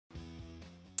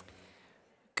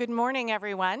Good morning,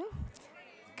 everyone.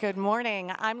 Good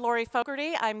morning. I'm Lori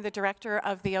Fogarty. I'm the director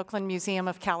of the Oakland Museum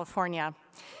of California.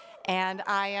 And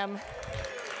I am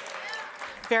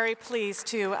very pleased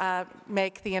to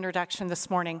make the introduction this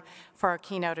morning for our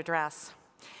keynote address.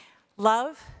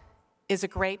 Love is a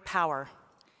great power.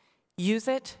 Use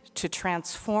it to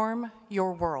transform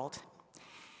your world.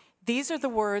 These are the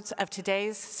words of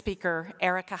today's speaker,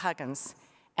 Ericka Huggins,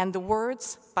 and the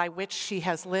words by which she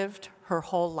has lived her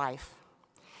whole life.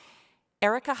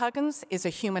 Ericka Huggins is a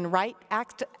human rights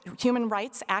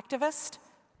activist,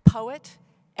 poet,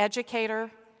 educator,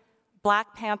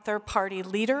 Black Panther Party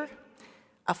leader,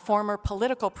 a former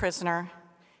political prisoner,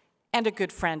 and a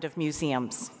good friend of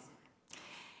museums.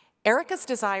 Ericka's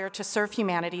desire to serve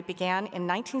humanity began in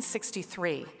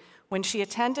 1963 when she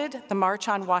attended the March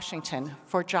on Washington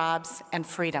for Jobs and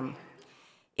Freedom.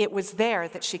 It was there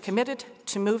that she committed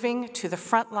to moving to the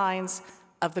front lines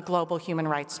of the global human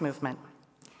rights movement.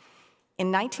 In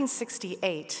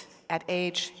 1968, at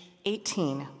age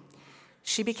 18,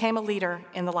 she became a leader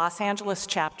in the Los Angeles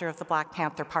chapter of the Black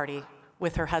Panther Party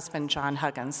with her husband, John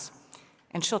Huggins,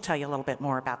 and she'll tell you a little bit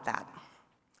more about that.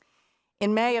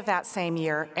 In May of that same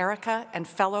year, Ericka and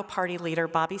fellow party leader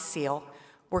Bobby Seale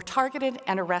were targeted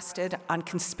and arrested on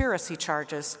conspiracy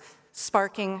charges,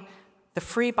 sparking the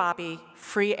Free Bobby,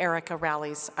 Free Ericka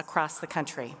rallies across the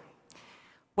country.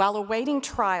 While awaiting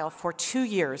trial for 2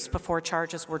 years before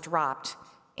charges were dropped,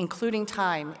 including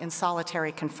time in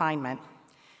solitary confinement,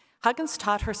 Huggins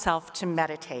taught herself to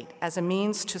meditate as a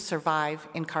means to survive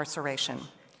incarceration.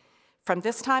 From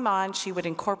this time on, she would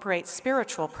incorporate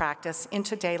spiritual practice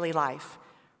into daily life,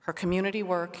 her community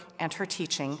work, and her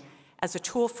teaching as a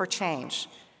tool for change,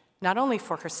 not only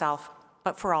for herself,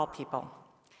 but for all people.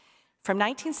 From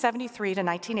 1973 to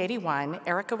 1981,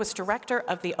 Ericka was director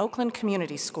of the Oakland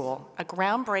Community School, a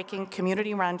groundbreaking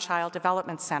community-run child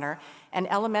development center and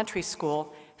elementary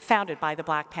school founded by the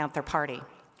Black Panther Party.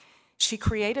 She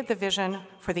created the vision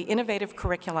for the innovative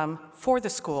curriculum for the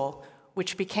school,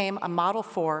 which became a model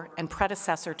for and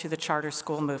predecessor to the charter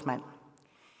school movement.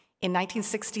 In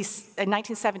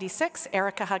 1976,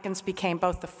 Ericka Huggins became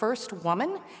both the first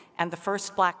woman and the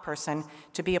first Black person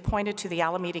to be appointed to the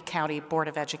Alameda County Board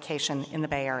of Education in the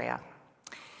Bay Area.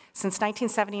 Since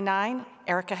 1979,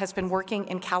 Ericka has been working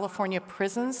in California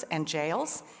prisons and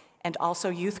jails, and also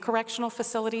youth correctional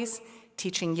facilities,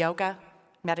 teaching yoga,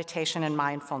 meditation, and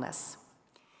mindfulness.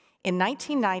 In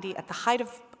 1990, at the height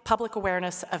of public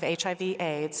awareness of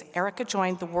HIV/AIDS, Ericka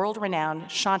joined the world-renowned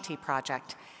Shanti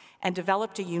Project and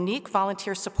developed a unique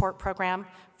volunteer support program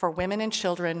for women and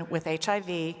children with HIV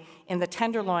in the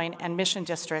Tenderloin and Mission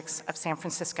districts of San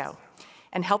Francisco,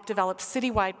 and helped develop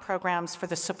citywide programs for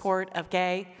the support of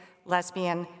gay,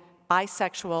 lesbian,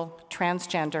 bisexual,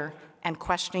 transgender, and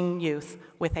questioning youth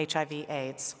with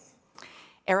HIV/AIDS.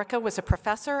 Ericka was a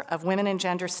professor of women and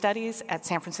gender studies at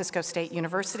San Francisco State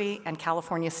University and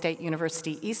California State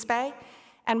University East Bay,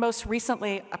 and most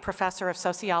recently a professor of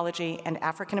sociology and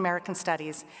African American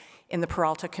studies in the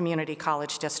Peralta Community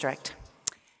College District.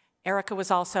 Ericka was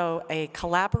also a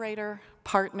collaborator,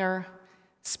 partner,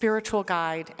 spiritual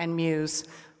guide, and muse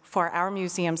for our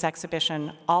museum's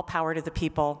exhibition, All Power to the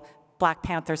People, Black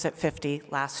Panthers at 50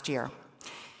 last year.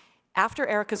 After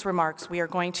Ericka's remarks, we are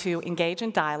going to engage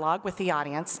in dialogue with the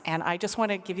audience, and I just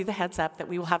want to give you the heads up that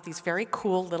we will have these very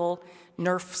cool little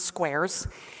Nerf squares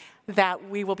that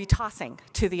we will be tossing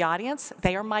to the audience.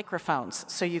 They are microphones,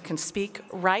 so you can speak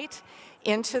right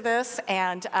into this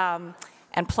and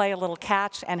play a little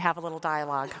catch and have a little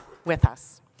dialogue with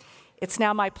us. It's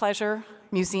now my pleasure,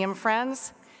 museum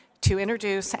friends, to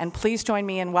introduce, and please join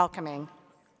me in welcoming,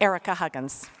 Ericka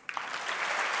Huggins.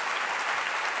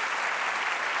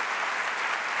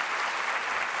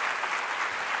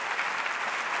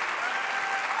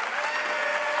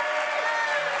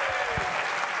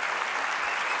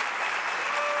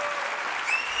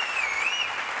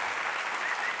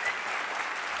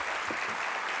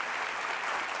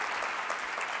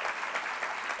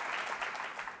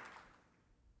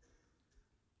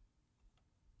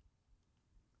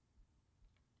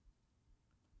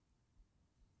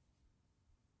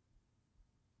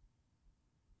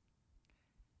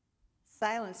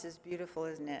 Silence is beautiful,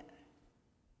 isn't it?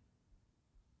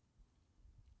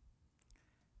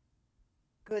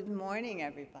 Good morning,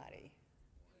 everybody.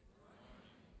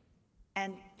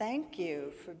 And thank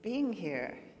you for being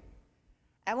here.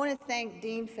 I want to thank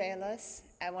Dean Phelas.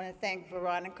 I want to thank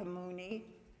Veronica Mooney,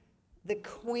 the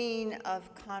queen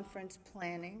of conference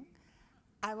planning.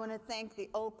 I want to thank the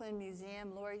Oakland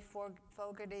Museum, Lori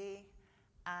Fogarty,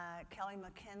 Kelly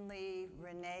McKinley,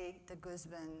 Renee de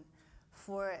Guzman,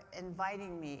 for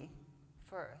inviting me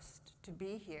first to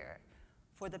be here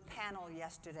for the panel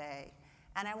yesterday.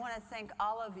 And I want to thank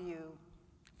all of you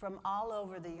from all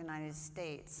over the United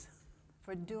States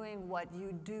for doing what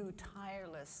you do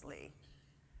tirelessly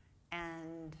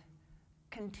and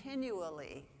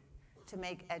continually to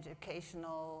make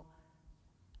educational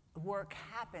work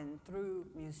happen through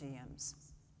museums.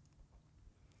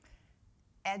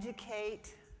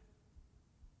 Educate,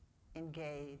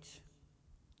 engage,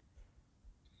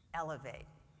 elevate.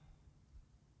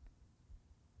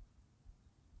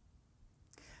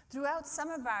 Throughout some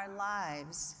of our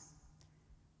lives,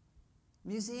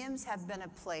 museums have been a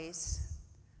place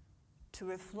to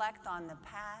reflect on the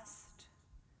past,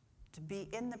 to be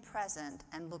in the present,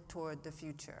 and look toward the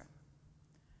future.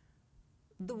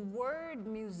 The word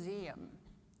museum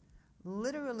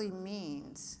literally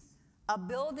means a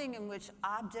building in which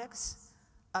objects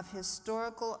of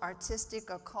historical, artistic,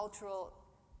 or cultural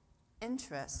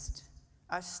interest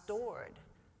are stored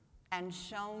and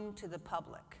shown to the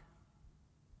public.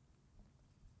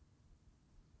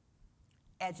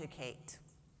 Educate.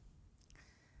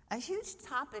 A huge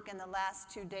topic in the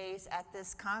last 2 days at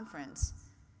this conference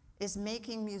is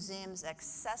making museums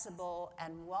accessible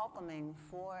and welcoming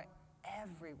for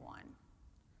everyone.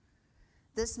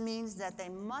 This means that they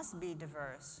must be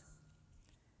diverse,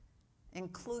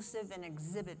 inclusive in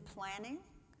exhibit planning,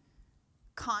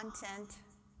 content,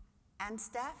 and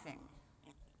staffing.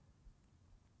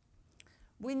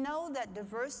 We know that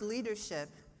diverse leadership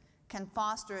can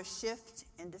foster a shift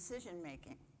in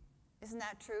decision-making. Isn't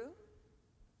that true?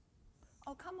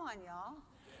 Oh, come on, y'all.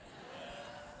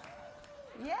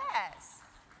 Yes,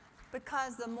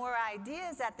 because the more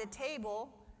ideas at the table,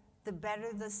 the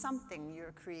better the something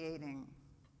you're creating.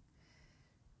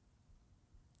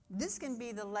 This can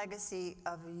be the legacy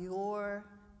of your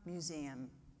museum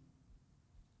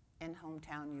in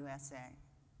hometown USA.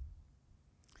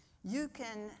 You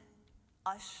can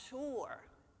assure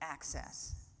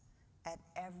access at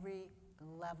every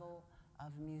level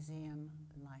of museum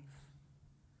life.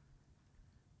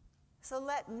 So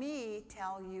let me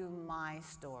tell you my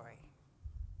story.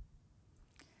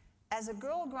 As a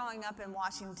girl growing up in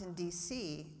Washington,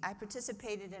 D.C., I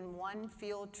participated in one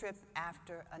field trip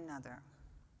after another.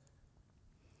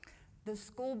 The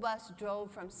school bus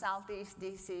drove from Southeast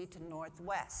D.C. to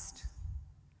Northwest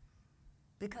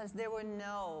because there were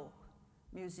no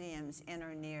museums in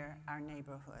or near our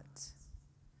neighborhoods.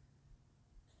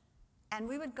 And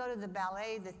we would go to the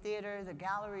ballet, the theater, the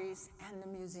galleries, and the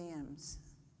museums.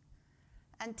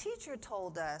 And teacher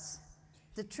told us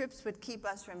the trips would keep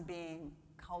us from being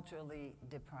culturally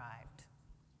deprived.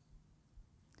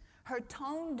 Her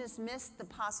tone dismissed the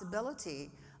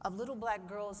possibility of little black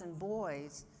girls and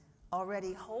boys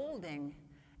already holding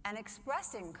and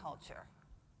expressing culture.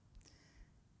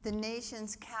 The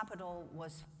nation's capital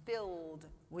was filled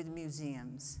with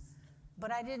museums,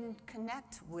 but I didn't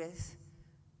connect with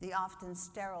the often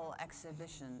sterile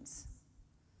exhibitions.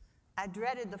 I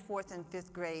dreaded the 4th and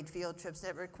 5th grade field trips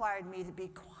that required me to be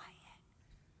quiet.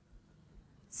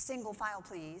 Single file,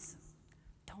 please.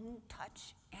 Don't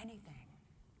touch anything.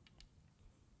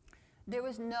 There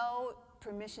was no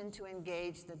permission to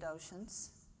engage the docents,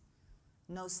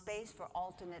 no space for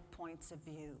alternate points of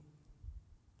view.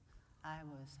 I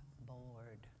was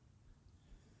bored.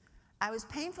 I was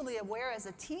painfully aware as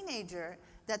a teenager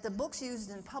that the books used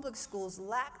in public schools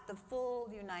lacked the full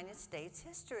United States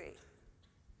history.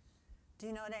 Do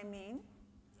you know what I mean?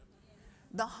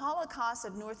 The Holocaust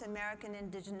of North American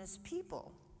indigenous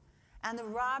people and the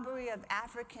robbery of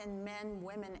African men,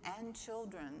 women, and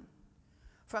children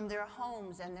from their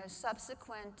homes and their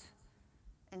subsequent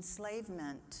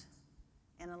enslavement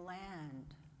in a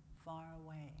land far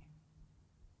away.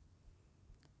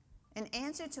 In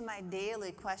answer to my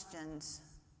daily questions,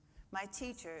 my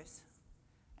teachers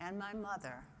and my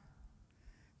mother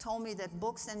told me that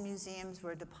books and museums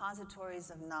were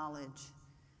depositories of knowledge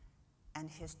and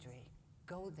history.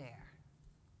 Go there.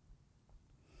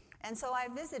 And so I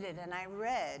visited and I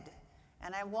read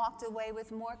and I walked away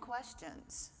with more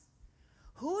questions.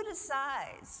 Who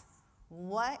decides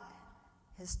what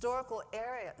historical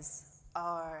areas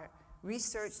are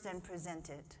researched and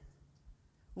presented?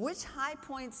 Which high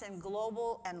points in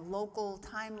global and local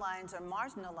timelines are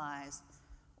marginalized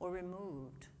or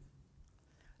removed?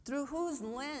 Through whose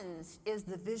lens is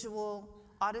the visual,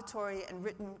 auditory, and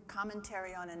written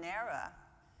commentary on an era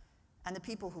and the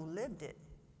people who lived it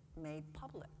made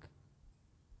public?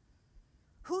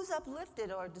 Who's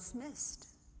uplifted or dismissed?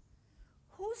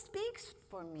 Who speaks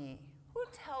for me? Who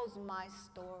tells my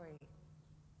story?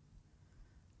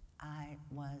 I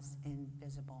was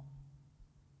invisible.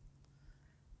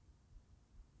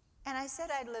 And I said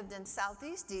I lived in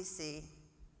Southeast DC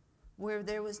where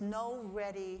there was no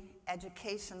ready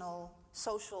educational,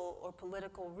 social, or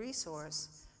political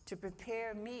resource to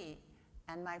prepare me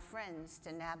and my friends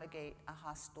to navigate a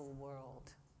hostile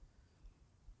world.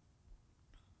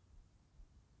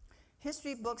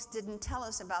 History books didn't tell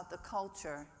us about the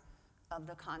culture of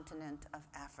the continent of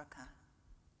Africa.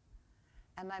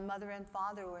 And my mother and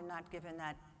father were not given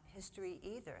that history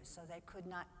either, so they could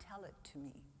not tell it to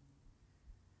me.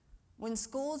 When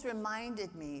schools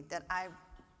reminded me that I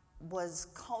was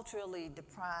culturally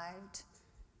deprived,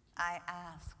 I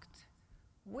asked,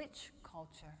 which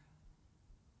culture?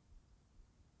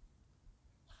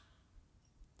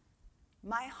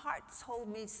 My heart told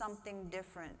me something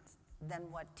different than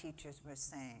what teachers were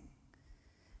saying.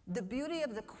 The beauty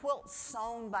of the quilts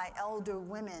sewn by elder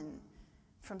women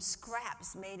from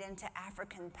scraps made into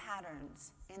African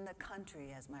patterns in the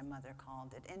country, as my mother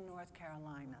called it, in North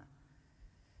Carolina.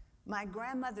 My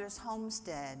grandmother's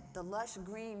homestead, the lush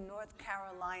green North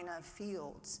Carolina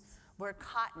fields where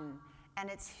cotton and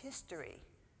its history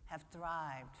have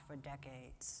thrived for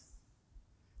decades.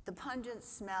 The pungent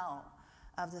smell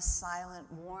of the silent,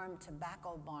 warm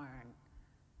tobacco barn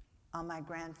on my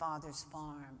grandfather's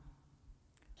farm.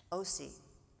 Osi,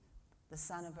 the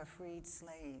son of a freed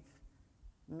slave,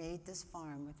 made this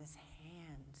farm with his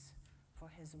hands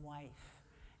for his wife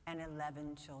and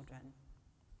 11 children.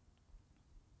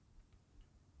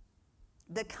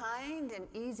 The kind and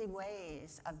easy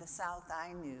ways of the South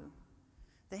I knew,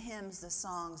 the hymns, the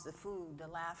songs, the food, the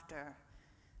laughter,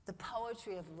 the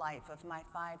poetry of life of my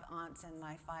 5 aunts and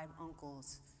my 5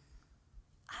 uncles.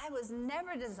 I was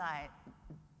never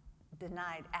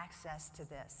denied access to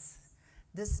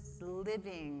this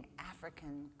living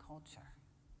African culture.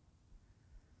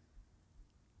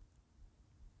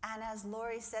 And as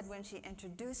Lori said when she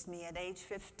introduced me, at age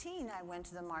 15, I went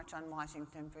to the March on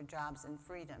Washington for Jobs and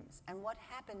Freedoms. And what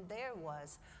happened there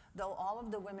was, though all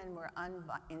of the women were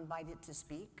invited to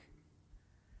speak,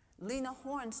 Lena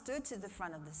Horne stood to the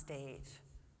front of the stage,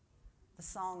 the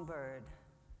songbird,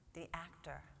 the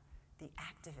actor, the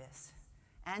activist,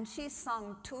 and she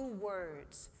sung 2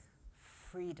 words,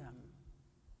 freedom.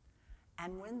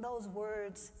 And when those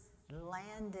words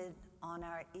landed on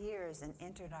our ears and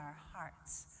entered our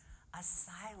hearts, a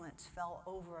silence fell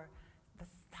over the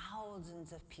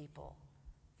thousands of people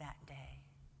that day.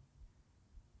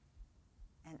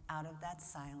 And out of that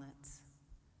silence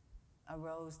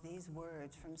arose these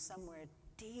words from somewhere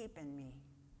deep in me: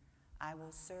 I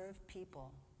will serve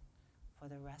people for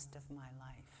the rest of my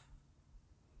life.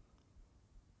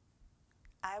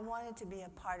 I wanted to be a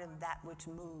part of that which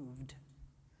moved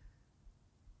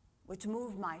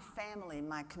my family,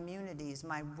 my communities,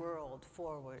 my world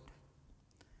forward.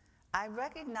 I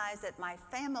recognized that my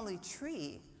family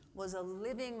tree was a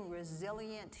living,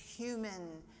 resilient,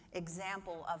 human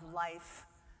example of life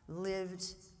lived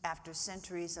after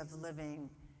centuries of living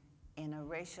in a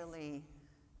racially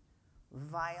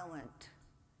violent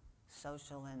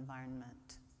social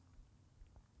environment.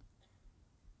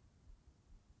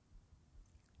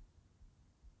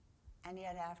 And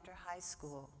yet after high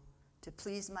school, to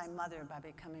please my mother by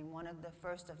becoming one of the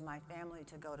first of my family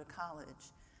to go to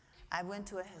college, I went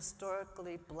to a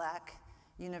historically Black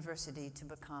university to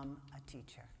become a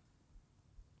teacher.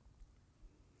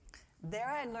 There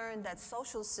I learned that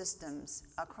social systems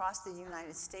across the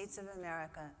United States of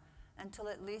America, until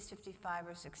at least 55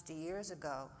 or 60 years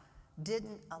ago,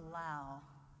 didn't allow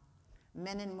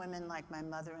men and women like my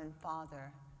mother and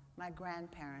father, my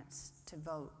grandparents, to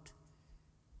vote.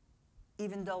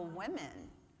 Even though women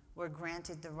were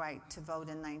granted the right to vote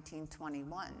in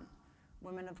 1921,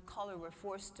 women of color were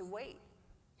forced to wait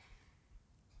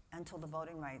until the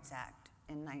Voting Rights Act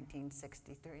in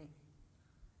 1963.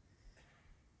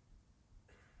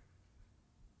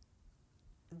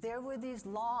 There were these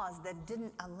laws that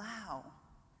didn't allow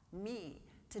me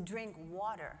to drink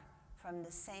water from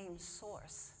the same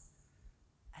source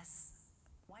as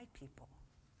white people,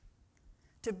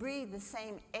 to breathe the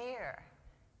same air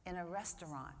in a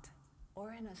restaurant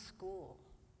or in a school.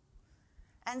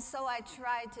 And so I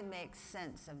tried to make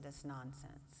sense of this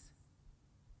nonsense.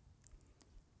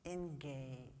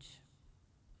 Engage.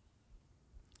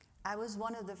 I was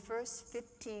one of the first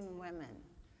 15 women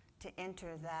to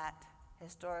enter that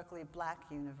historically Black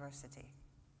university.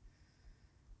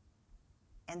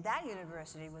 And that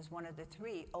university was one of the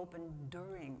 3 opened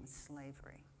during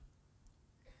slavery.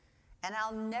 And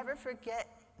I'll never forget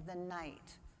the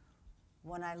night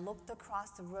when I looked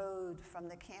across the road from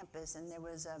the campus and there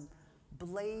was a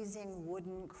blazing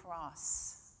wooden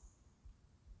cross.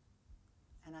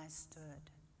 And I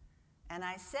stood. And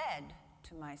I said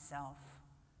to myself,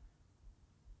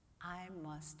 I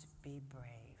must be brave.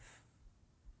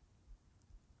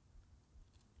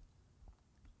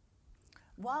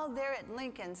 While there at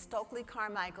Lincoln, Stokely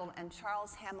Carmichael and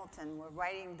Charles Hamilton were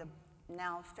writing the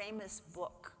now famous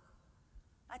book,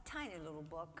 a tiny little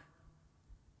book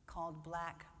called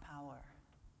Black Power.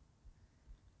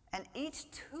 And each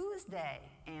Tuesday,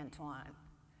 Antoine,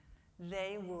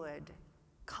 they would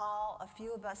call a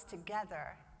few of us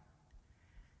together,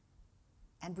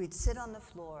 and we'd sit on the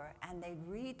floor and they'd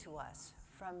read to us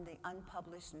from the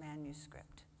unpublished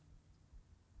manuscript.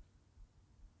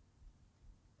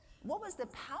 What was the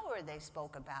power they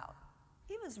spoke about?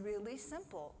 It was really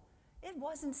simple. It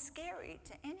wasn't scary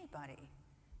to anybody.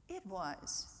 It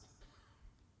was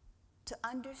to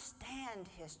understand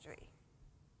history.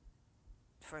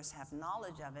 First have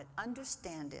knowledge of it,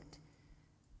 understand it,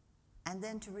 and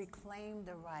then to reclaim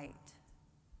the right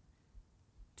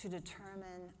to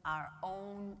determine our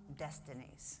own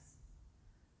destinies.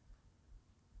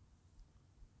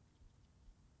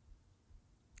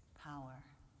 Power.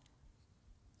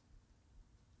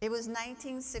 It was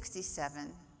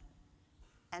 1967,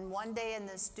 and one day in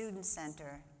the student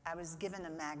center, I was given a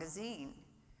magazine,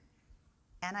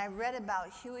 and I read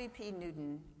about Huey P.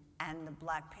 Newton and the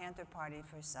Black Panther Party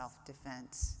for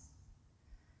self-defense.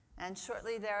 And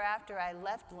shortly thereafter, I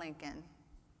left Lincoln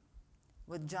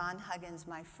with John Huggins,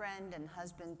 my friend and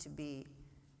husband-to-be,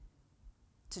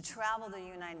 to travel the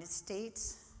United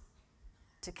States,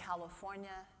 to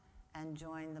California, and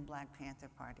join the Black Panther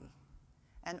Party,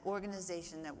 an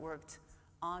organization that worked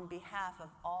on behalf of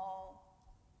all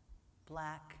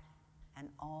Black and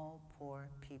all poor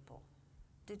people.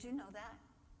 Did you know that?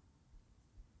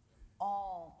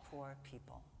 All poor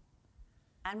people.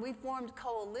 And we formed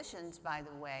coalitions, by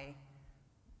the way,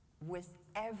 with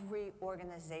every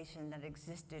organization that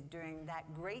existed during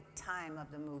that great time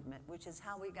of the movement, which is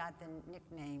how we got the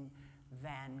nickname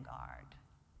Vanguard.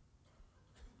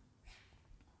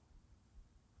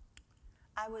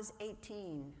 I was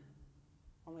 18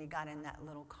 when we got in that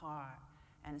little car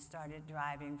and started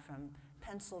driving from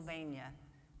Pennsylvania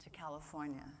to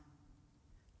California.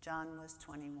 John was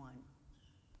 21.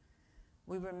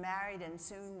 We were married and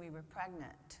soon we were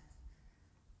pregnant.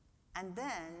 And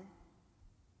then,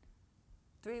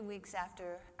 3 weeks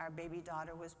after our baby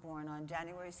daughter was born on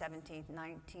January 17,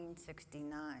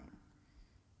 1969,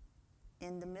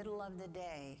 in the middle of the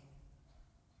day,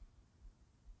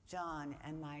 John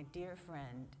and my dear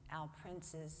friend, Al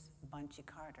Prince's Bunchy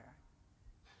Carter,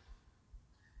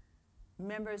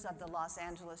 members of the Los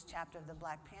Angeles chapter of the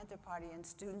Black Panther Party and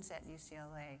students at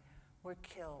UCLA, were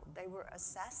killed. They were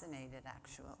assassinated,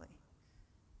 actually,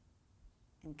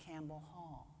 in Campbell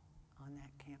Hall on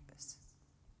that campus.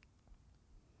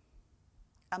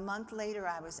 A month later,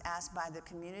 I was asked by the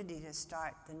community to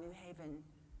start the New Haven,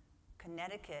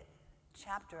 Connecticut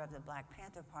chapter of the Black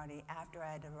Panther Party after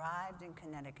I had arrived in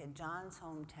Connecticut, John's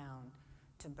hometown,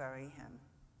 to bury him.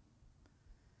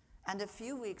 And a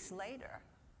few weeks later,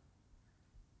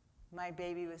 my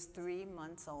baby was 3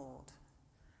 months old.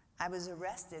 I was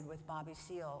arrested with Bobby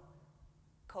Seale,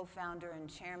 co-founder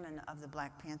and chairman of the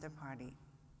Black Panther Party.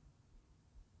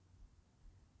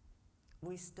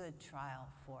 We stood trial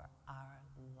for our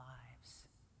lives.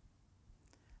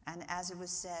 And as it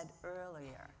was said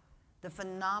earlier, the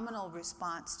phenomenal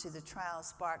response to the trial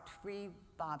sparked Free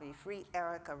Bobby, Free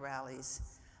Ericka rallies,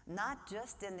 not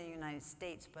just in the United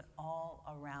States, but all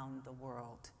around the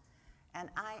world. And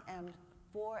I am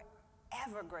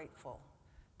forever grateful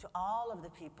to all of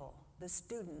the people, the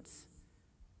students,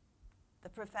 the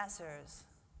professors,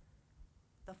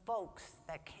 the folks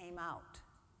that came out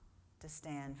to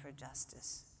stand for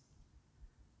justice.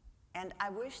 And I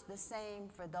wish the same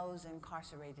for those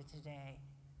incarcerated today,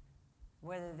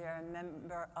 whether they're a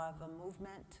member of a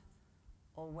movement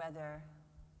or whether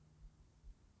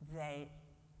they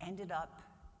ended up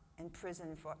in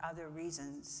prison for other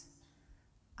reasons.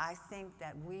 I think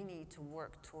that we need to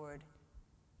work toward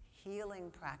healing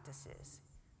practices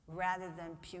rather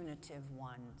than punitive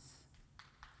ones.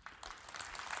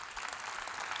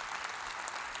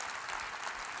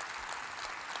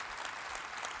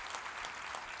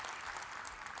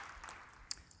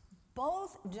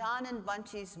 Both John and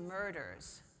Bunchy's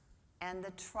murders and the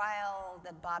trial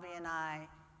that Bobby and I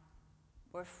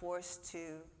were forced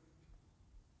to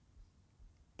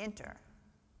enter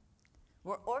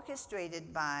were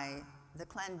orchestrated by the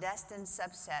clandestine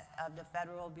subset of the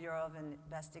Federal Bureau of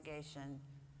Investigation,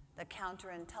 the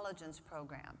Counterintelligence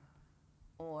Program,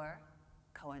 or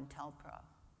COINTELPRO.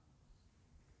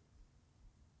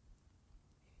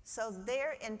 So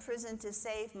they're in prison to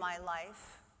save my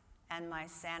life and my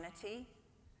sanity,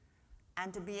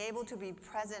 and to be able to be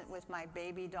present with my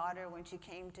baby daughter when she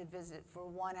came to visit for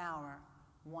 1 hour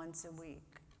once a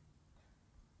week.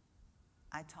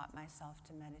 I taught myself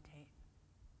to meditate.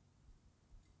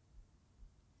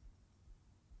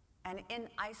 And in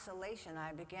isolation,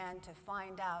 I began to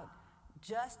find out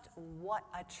just what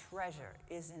a treasure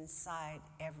is inside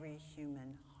every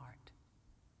human heart.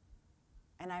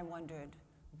 And I wondered,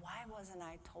 why wasn't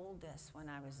I told this when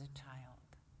I was a child?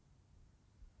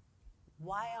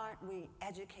 Why aren't we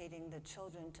educating the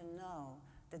children to know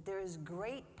that there is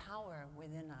great power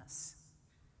within us?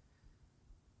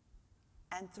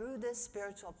 And through this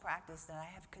spiritual practice that I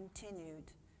have continued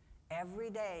every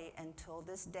day until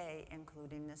this day,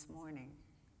 including this morning,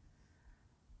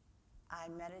 I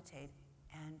meditate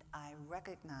and I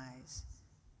recognize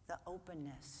the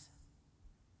openness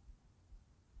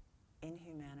in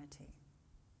humanity.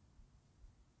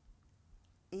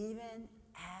 Even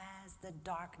as the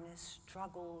darkness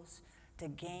struggles to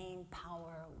gain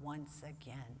power once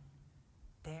again,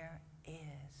 there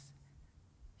is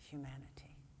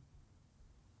humanity.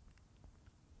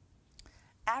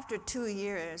 After 2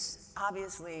 years,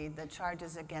 obviously the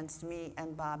charges against me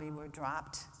and Bobby were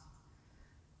dropped.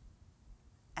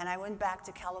 And I went back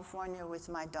to California with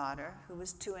my daughter, who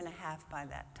was 2.5 by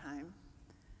that time,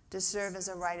 to serve as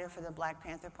a writer for the Black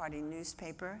Panther Party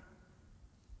newspaper,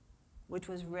 which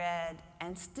was read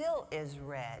and still is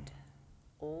read,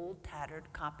 old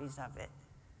tattered copies of it,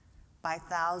 by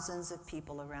thousands of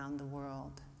people around the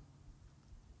world.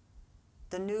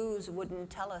 The news wouldn't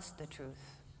tell us the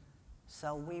truth,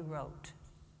 so we wrote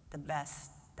the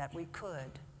best that we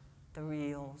could, the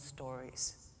real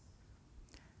stories.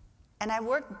 And I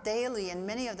worked daily in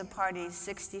many of the party's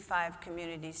 65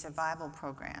 community survival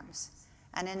programs.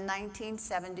 And in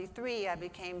 1973, I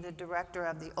became the director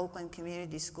of the Oakland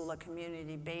Community School, a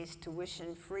community-based,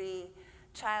 tuition-free,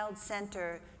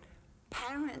 child-centered,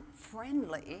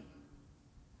 parent-friendly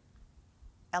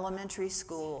elementary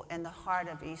school in the heart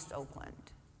of East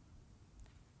Oakland.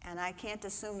 And I can't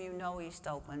assume you know East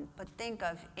Oakland, but think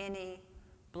of any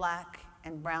Black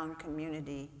and brown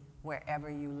community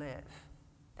wherever you live.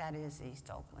 That is East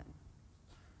Oakland.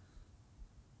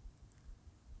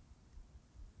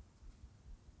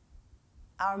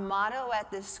 Our motto at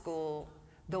this school,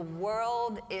 the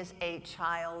world is a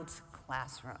child's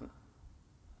classroom.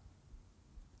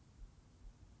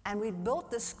 And we built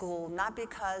this school not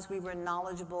because we were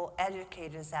knowledgeable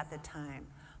educators at the time,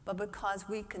 but because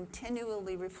we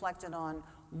continually reflected on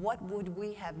what would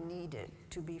we have needed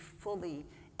to be fully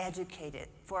educated,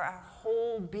 for our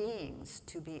whole beings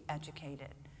to be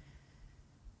educated.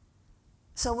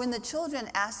 So when the children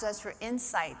asked us for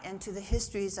insight into the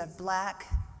histories of Black,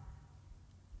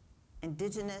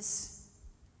 Indigenous,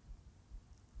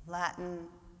 Latin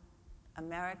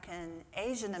American,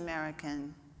 Asian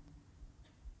American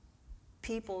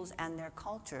peoples and their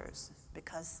cultures,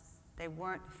 because they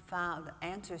weren't found, the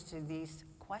answers to these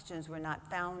questions were not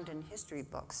found in history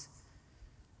books.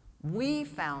 We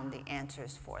found the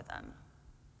answers for them.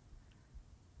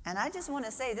 And I just want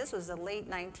to say, this was the late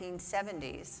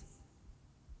 1970s.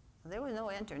 There was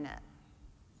no internet.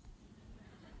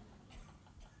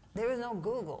 There was no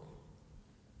Google.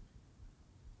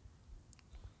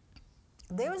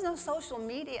 There was no social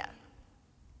media.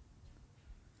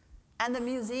 And the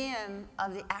Museum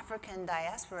of the African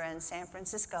Diaspora in San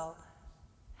Francisco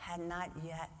had not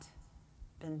yet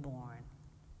been born.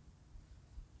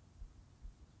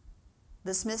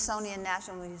 The Smithsonian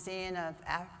National Museum of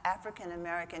African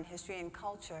American History and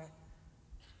Culture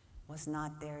was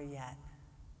not there yet.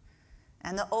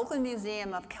 And the Oakland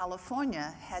Museum of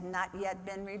California had not yet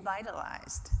been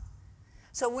revitalized.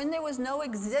 So when there was no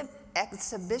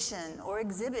exhibition or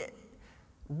exhibit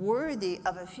worthy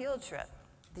of a field trip,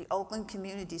 the Oakland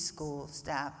Community School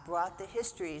staff brought the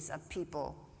histories of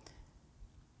people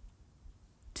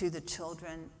to the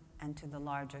children and to the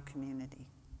larger community.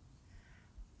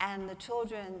 And the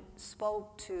children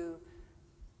spoke to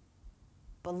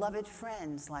beloved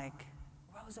friends like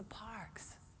Rosa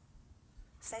Parks,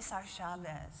 Cesar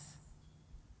Chavez,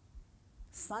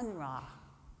 Sun Ra,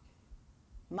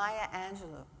 Maya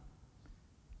Angelou.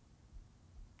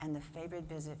 And the favorite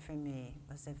visit for me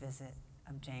was the visit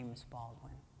of James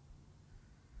Baldwin.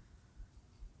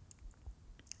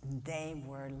 They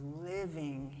were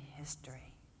living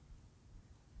history,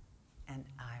 and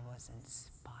I was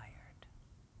inspired.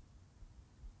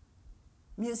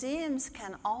 Museums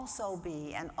can also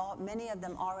be, and many of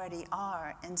them already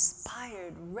are,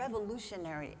 inspired,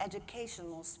 revolutionary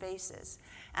educational spaces.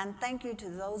 And thank you to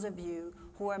those of you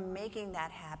who are making that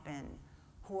happen,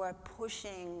 who are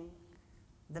pushing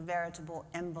the veritable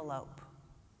envelope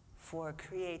for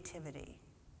creativity.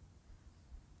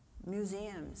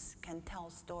 Museums can tell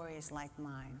stories like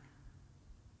mine.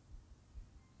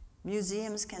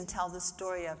 Museums can tell the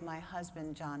story of my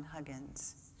husband, John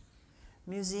Huggins.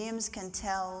 Museums can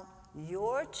tell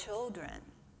your children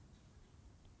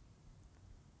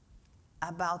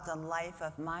about the life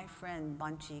of my friend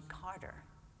Bunchy Carter,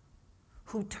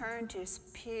 who turned his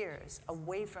peers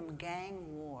away from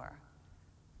gang war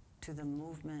to the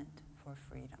movement for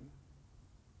freedom.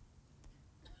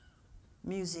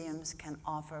 Museums can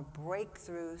offer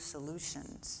breakthrough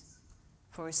solutions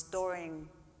for restoring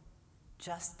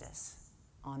justice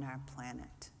on our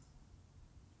planet,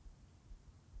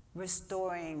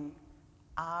 restoring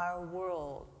our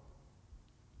world,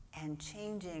 and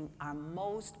changing our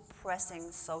most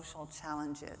pressing social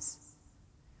challenges.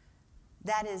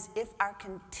 That is, if our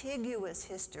contiguous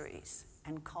histories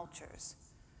and cultures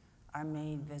are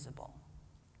made visible.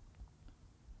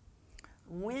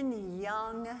 When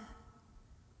young,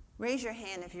 raise your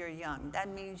hand if you're young. That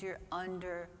means you're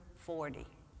under 40.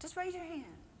 Just raise your hand.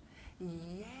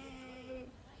 Yay.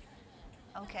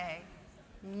 Okay.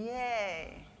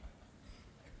 Yay.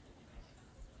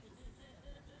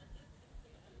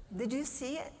 Did you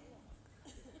see it?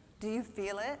 Do you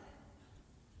feel it?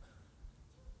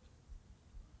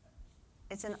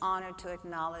 It's an honor to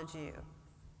acknowledge you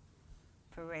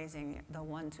for raising the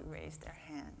ones who raised their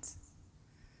hands.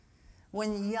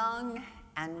 When young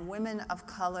and women of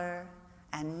color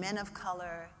and men of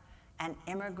color and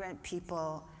immigrant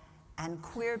people and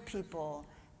queer people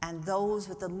and those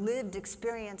with the lived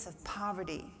experience of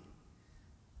poverty,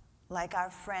 like our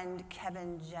friend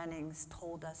Kevin Jennings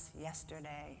told us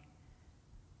yesterday,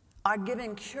 are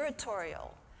given curatorial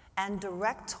and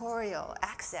directorial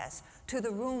access to the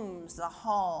rooms, the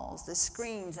halls, the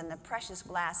screens, and the precious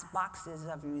glass boxes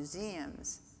of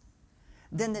museums,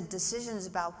 then the decisions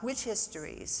about which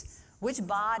histories, which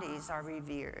bodies are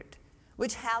revered,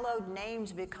 which hallowed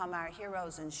names become our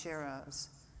heroes and sheroes,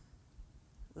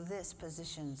 this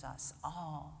positions us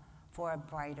all for a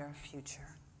brighter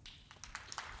future.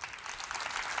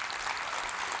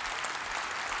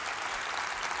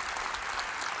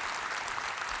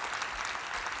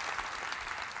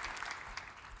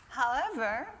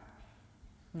 However,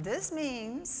 this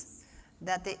means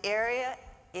that the area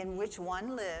in which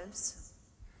one lives,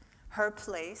 her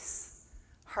place,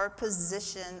 her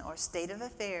position or state of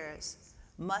affairs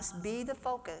must be the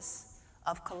focus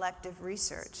of collective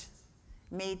research,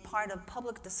 made part of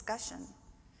public discussion,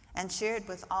 and shared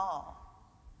with all,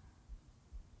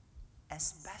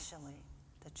 especially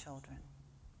the children.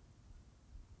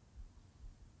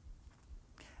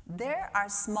 There are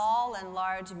small and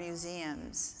large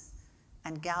museums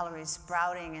and galleries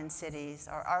sprouting in cities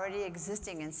or already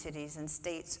existing in cities and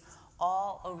states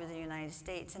all over the United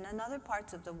States and in other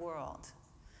parts of the world.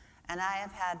 And I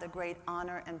have had the great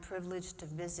honor and privilege to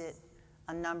visit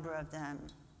a number of them.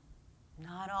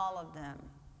 Not all of them.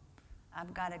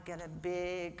 I've got to get a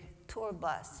big tour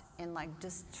bus and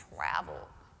just travel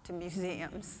to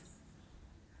museums.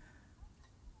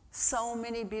 So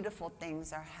many beautiful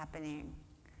things are happening.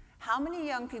 How many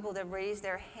young people that raise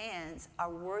their hands are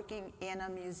working in a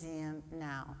museum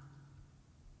now?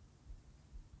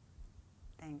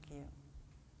 Thank you.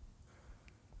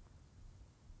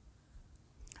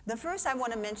 The first I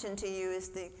want to mention to you is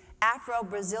the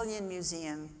Afro-Brazilian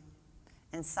Museum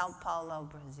in Sao Paulo,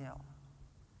 Brazil,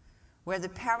 where the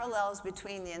parallels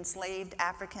between the enslaved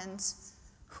Africans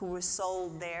who were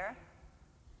sold there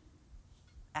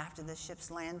after the ships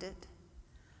landed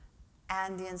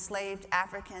and the enslaved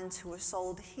Africans who were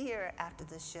sold here after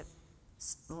the ships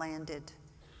landed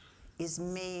is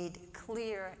made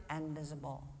clear and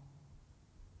visible.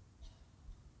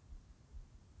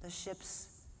 The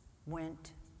ships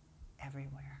went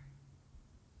everywhere.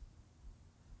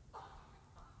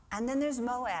 And then there's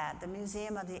MOAD, the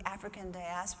Museum of the African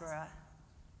Diaspora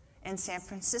in San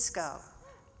Francisco.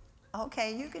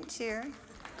 Okay, you can cheer.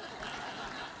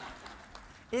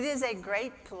 It is a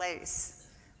great place.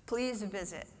 Please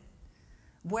visit.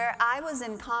 Where I was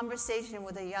in conversation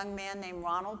with a young man named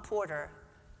Ronald Porter,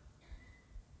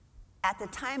 at the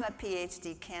time a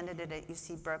PhD candidate at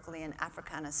UC Berkeley in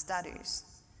Africana Studies.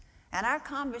 And our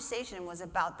conversation was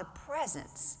about the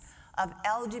presence of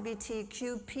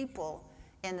LGBTQ people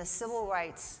in the civil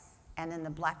rights and in the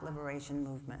Black liberation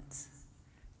movements.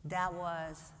 That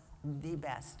was the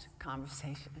best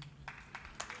conversation.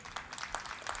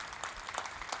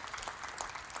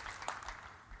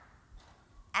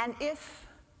 And if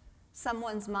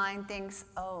someone's mind thinks,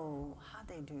 oh, how'd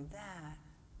they do that?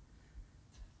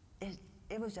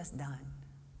 It was just done.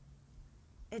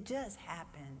 It just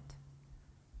happened.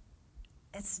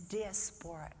 It's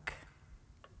diasporic.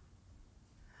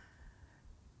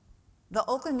 The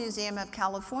Oakland Museum of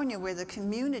California, where the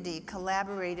community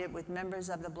collaborated with members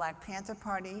of the Black Panther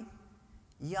Party,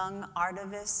 young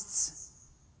artivists,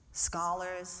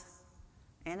 scholars,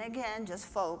 and again, just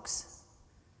folks,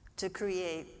 to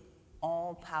create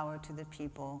all power to the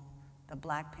people, the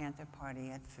Black Panther Party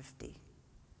at 50.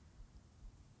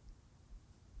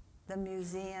 The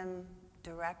museum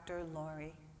director,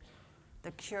 Lori,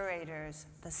 the curators,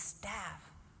 the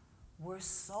staff were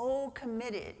so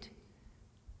committed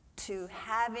to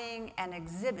having an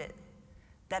exhibit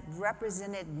that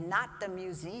represented not the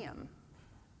museum,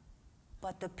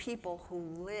 but the people who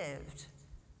lived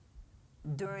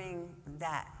during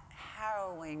that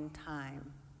harrowing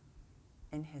time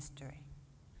in history.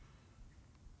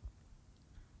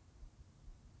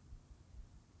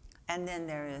 And then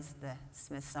there is the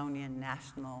Smithsonian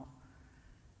National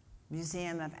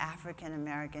Museum of African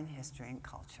American History and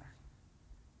Culture.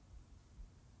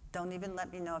 Don't even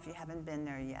let me know if you haven't been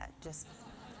there yet. Just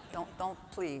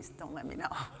please don't let me know.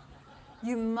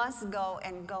 You must go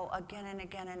and go again and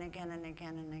again and again and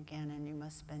again and again, and you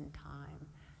must spend time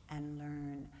and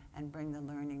learn and bring the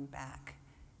learning back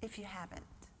if you haven't.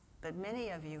 But many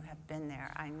of you have been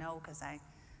there. I know because I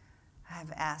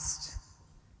have asked.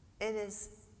 It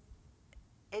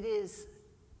is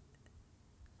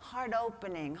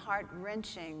heart-opening,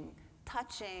 heart-wrenching,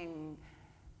 touching,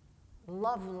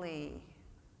 lovely.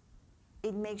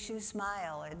 It makes you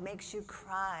smile. It makes you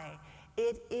cry.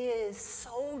 It is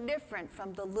so different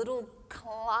from the little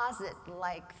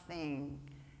closet-like thing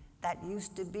that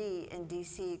used to be in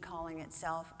DC calling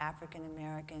itself African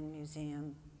American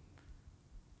Museum.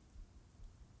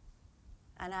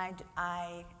 And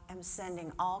I am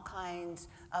sending all kinds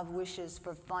of wishes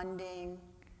for funding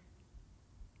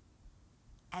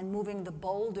and moving the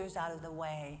boulders out of the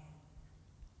way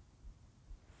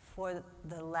for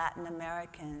the Latin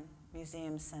American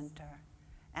Museum Center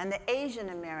and the Asian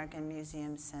American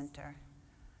Museum Center.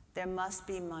 There must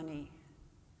be money.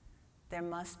 There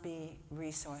must be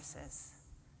resources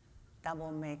that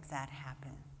will make that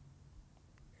happen.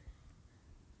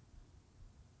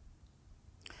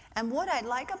 And what I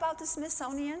like about the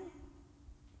Smithsonian,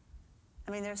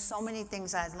 I mean, there's so many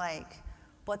things I like,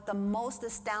 but the most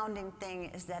astounding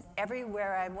thing is that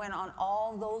everywhere I went on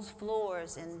all those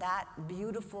floors in that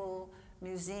beautiful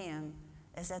museum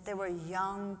is that there were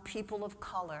young people of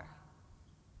color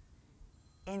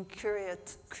in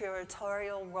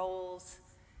curatorial roles,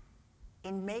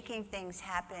 in making things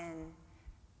happen,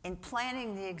 in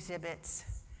planning the exhibits,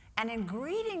 and in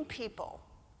greeting people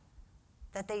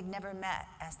that they'd never met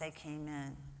as they came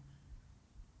in.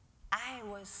 I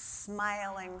was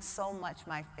smiling so much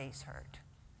my face hurt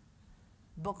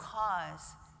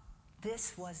because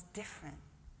this was different.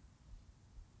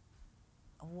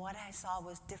 What I saw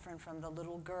was different from the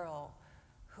little girl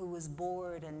who was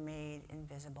bored and made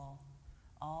invisible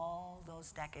all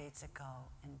those decades ago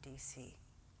in DC.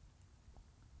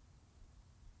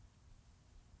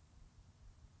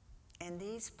 In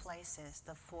these places,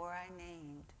 the four I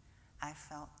named, I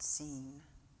felt seen.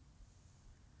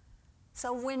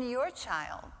 So when your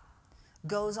child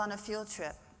goes on a field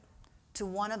trip to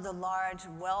one of the large,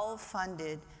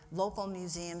 well-funded local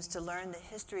museums to learn the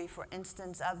history, for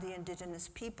instance, of the indigenous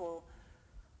people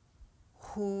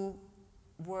who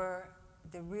were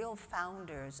the real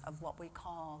founders of what we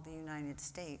call the United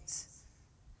States,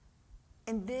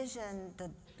 envision the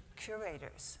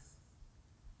curators,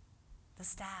 the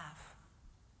staff,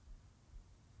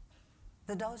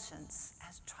 the docents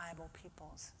as tribal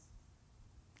peoples.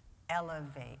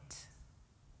 Elevate.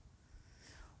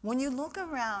 When you look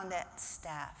around at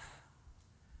staff,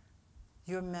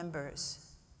 your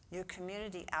members, your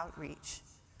community outreach,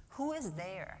 who is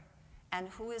there and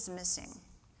who is missing?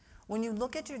 When you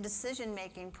look at your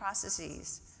decision-making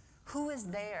processes, who is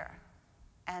there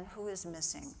and who is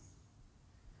missing?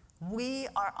 We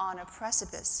are on a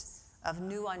precipice of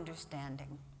new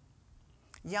understanding.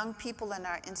 Young people in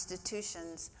our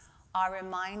institutions are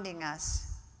reminding us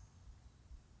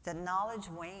that knowledge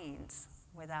wanes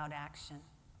without action.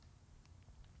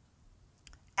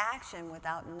 Action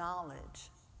without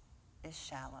knowledge is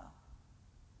shallow.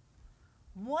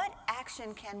 What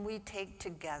action can we take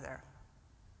together,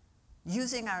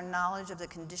 using our knowledge of the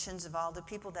conditions of all the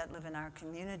people that live in our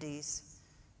communities?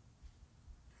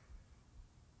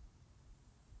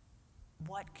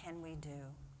 What can we do?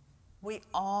 We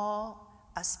all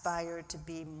aspire to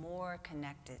be more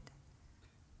connected.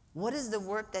 What is the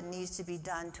work that needs to be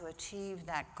done to achieve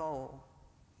that goal?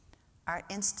 Our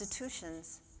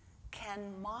institutions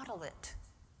can model it.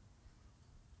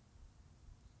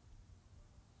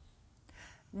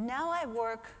 Now I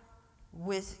work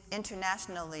with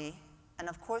internationally, and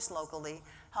of course locally,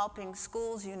 helping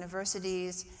schools,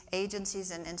 universities,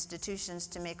 agencies, and institutions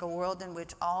to make a world in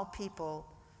which all people,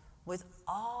 with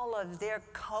all of their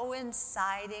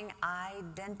coinciding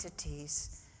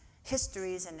identities,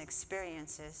 histories, and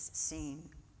experiences seen.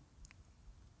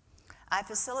 I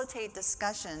facilitate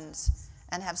discussions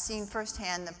and have seen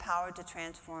firsthand the power to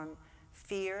transform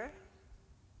fear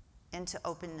into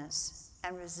openness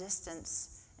and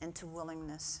resistance into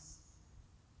willingness.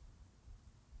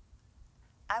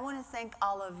 I want to thank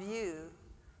all of you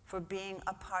for being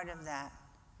a part of that,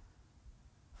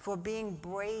 for being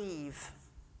brave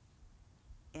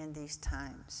in these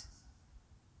times.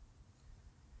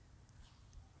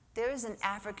 There is an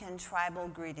African tribal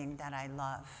greeting that I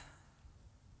love,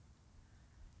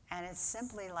 and it's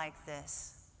simply like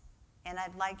this, and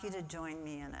I'd like you to join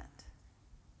me in it.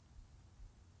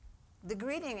 The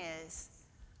greeting is,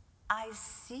 I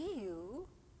see you,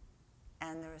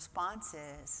 and the response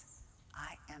is,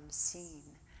 I am seen.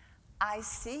 I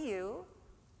see you.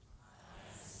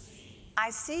 I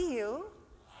see you.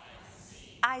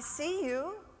 I see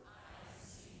you.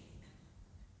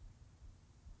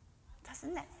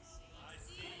 Doesn't it?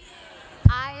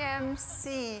 I am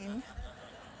seen.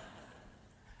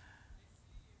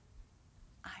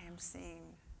 I am seen.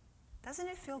 Doesn't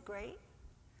it feel great?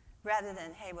 Rather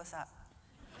than, hey, what's up?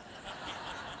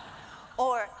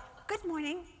 Or, good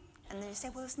morning. And then you say,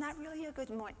 well, it's not really a good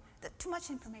morning. Too much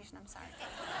information, I'm sorry.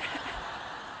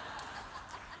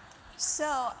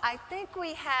 So I think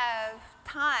we have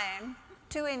time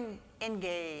to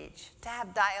engage, to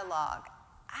have dialogue.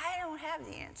 I don't have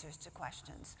the answers to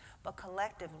questions, but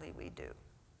collectively we do.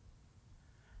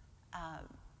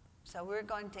 So we're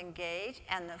going to engage,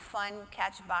 and the fun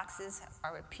catch boxes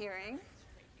are appearing.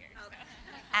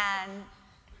 And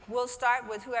we'll start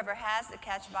with whoever has the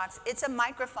catch box. It's a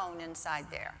microphone inside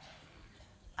there.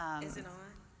 Is it on?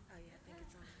 Oh, yeah, I think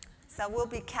it's on. So we'll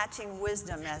be catching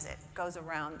wisdom as it goes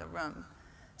around the room.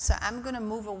 So I'm going to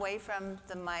move away from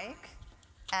the mic,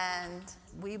 and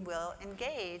we will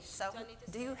engage. So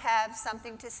do you have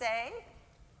something to say?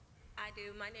 I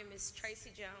do. My name is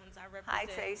Tracy Jones. I represent. Hi,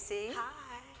 Tracy.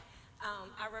 Hi.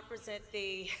 I represent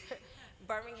the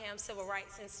Birmingham Civil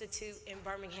Rights Institute in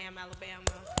Birmingham, Alabama.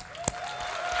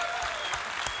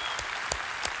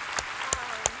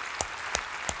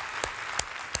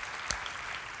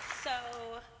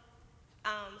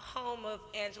 Home of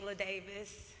Angela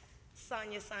Davis,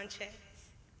 Sonia Sanchez.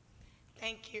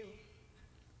 Thank you.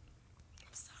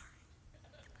 I'm sorry.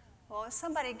 Well,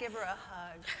 somebody give her a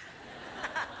hug.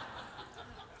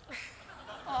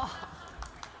 Oh.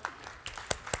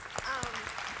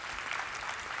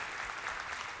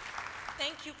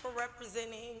 Thank you for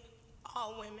representing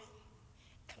all women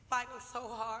and fighting so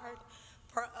hard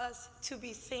for us to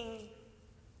be seen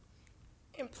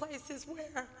in places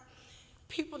where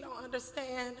people don't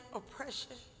understand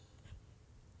oppression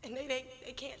and they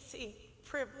can't see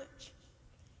privilege.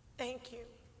 Thank you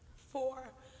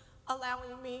for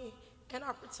allowing me an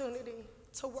opportunity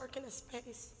to work in a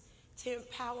space to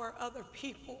empower other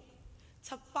people,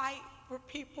 to fight for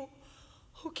people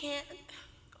who can't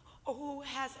or who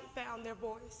hasn't found their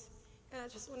voice. And I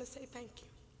just want to say thank you.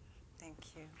 Thank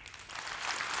you.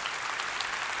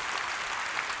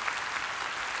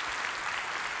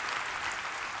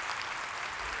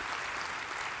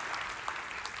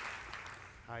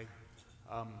 Hi.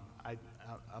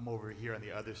 I'm over here on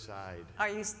the other side. Are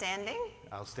you standing?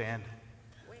 I'll stand.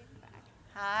 Way back.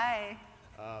 Hi.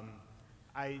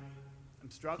 I'm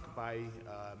struck by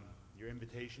your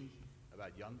invitation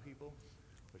about young people.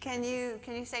 Can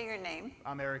you say your name?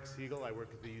 I'm Eric Siegel. I work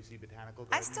at the UC Botanical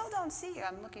Garden. I still don't see you.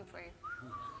 I'm looking for you.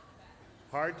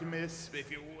 Hard to miss if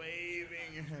you're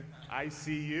waving. I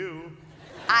see you.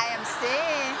 I am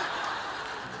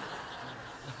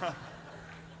seeing.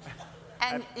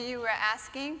 And you were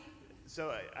asking?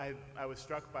 So I was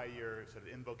struck by your sort of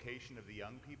invocation of the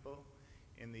young people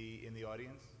in the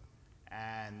audience,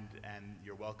 and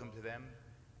you're welcome to them.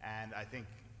 And I think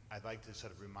I'd like to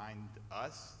sort of remind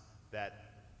us that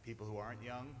people who aren't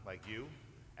young, like you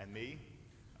and me,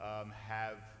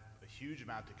 have a huge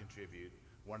amount to contribute.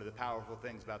 One of the powerful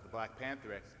things about the Black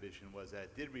Panther exhibition was that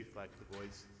it did reflect the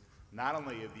voice not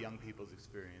only of the young people's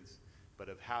experience, but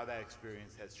of how that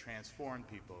experience has transformed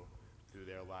people through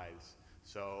their lives.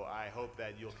 So I hope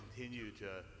that you'll continue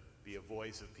to be a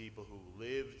voice of people who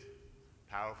lived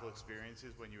powerful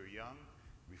experiences when you were young,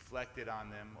 reflected on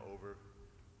them over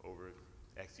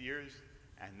X years,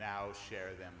 and now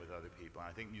share them with other people. And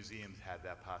I think museums have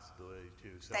that possibility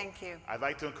too. So thank you. I'd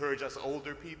like to encourage us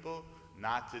older people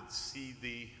not to see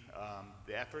the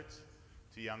efforts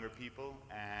to younger people,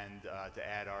 and to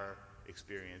add our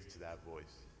experience to that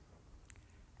voice.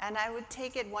 And I would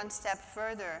take it one step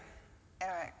further,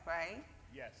 Eric, right?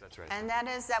 Yes, that's right. And that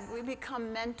is that we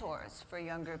become mentors for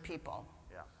younger people.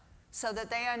 Yeah. So that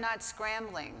they are not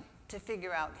scrambling to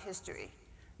figure out history.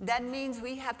 That means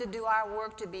we have to do our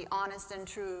work to be honest and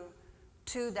true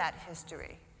to that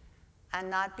history and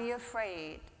not be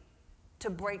afraid to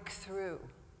break through.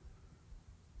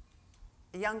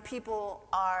 Young people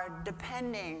are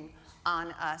depending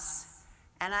on us,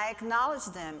 and I acknowledge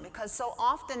them because so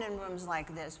often in rooms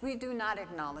like this, we do not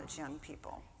acknowledge young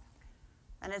people.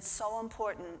 And it's so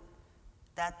important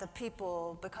that the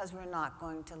people, because we're not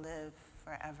going to live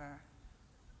forever,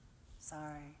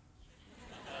 sorry,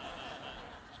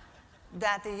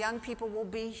 that the young people will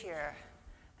be here,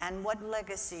 and what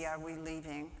legacy are we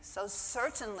leaving? So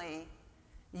certainly,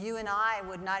 you and I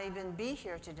would not even be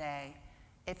here today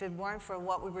if it weren't for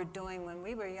what we were doing when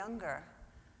we were younger.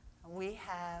 We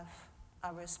have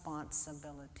a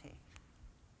responsibility.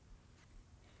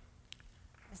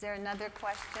 Is there another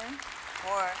question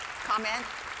or comment?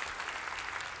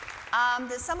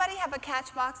 Does somebody have a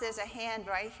catch box? There's a hand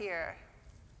right here.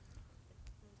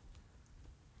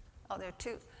 Oh, there are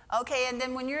two. Okay, and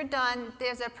then when you're done,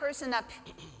 there's a person up.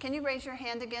 Can you raise your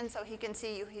hand again so he can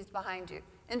see you? He's behind you,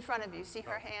 in front of you. See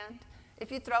her hand?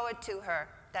 If you throw it to her,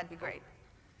 that'd be great.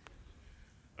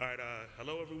 All right,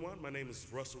 hello everyone. My name is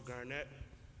Russell Garnett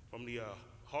from the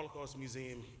Holocaust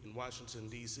Museum in Washington,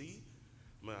 D.C.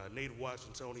 I'm a native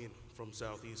Washingtonian from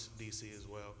Southeast D.C. as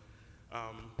well.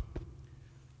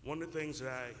 One of the things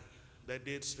that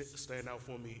did stand out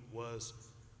for me was,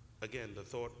 again, the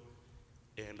thought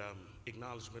and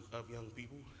acknowledgement of young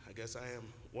people. I guess I am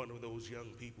one of those young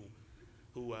people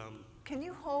who... Can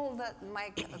you hold the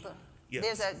mic?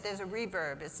 Yes. There's a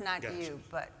reverb. It's not Gotcha. you,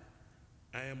 but...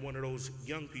 I am one of those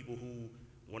young people who,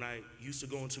 when I used to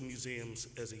go into museums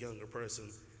as a younger person,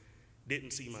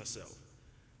 didn't see myself.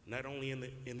 Not only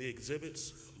in the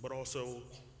exhibits, but also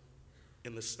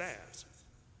in the staffs.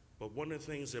 But one of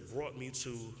the things that brought me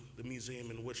to the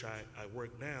museum in which I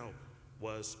work now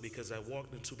was because I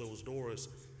walked into those doors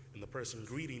and the person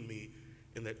greeting me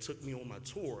and that took me on my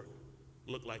tour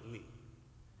looked like me.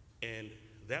 And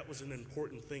that was an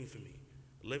important thing for me.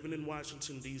 Living in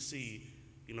Washington, D.C.,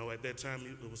 you know, at that time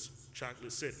it was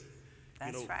Chocolate City.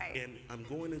 That's you know, right. And I'm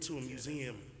going into a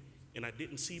museum and I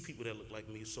didn't see people that looked like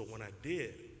me, so when I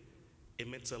did, it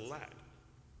meant a lot.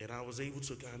 And I was able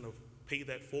to kind of pay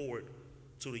that forward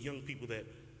to the young people that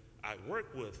I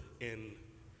work with, and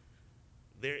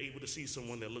they're able to see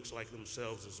someone that looks like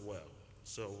themselves as well.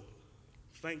 So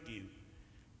thank you,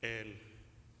 and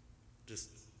just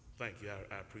thank you,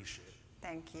 I appreciate it.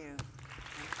 Thank you.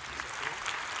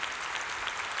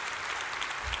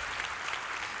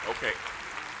 Okay.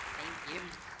 Thank you.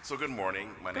 So good morning.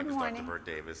 My name is morning. Dr. Bert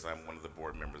Davis. I'm one of the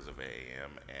board members of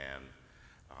AAM, and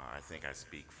I think I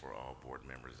speak for all board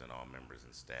members and all members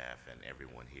and staff and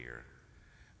everyone here.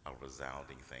 A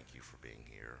resounding thank you for being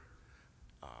here.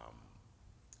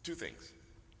 Two things.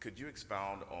 Could you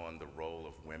expound on the role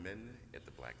of women in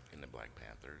the Black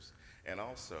Panthers? And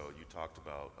also, you talked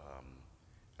about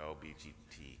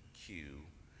LGBTQ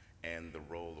and the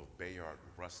role of Bayard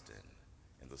Rustin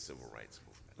in the civil rights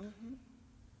movement. Mm-hmm.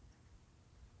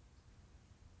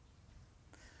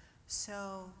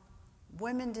 So,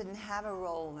 women didn't have a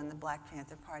role in the Black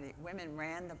Panther Party. Women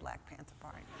ran the Black Panther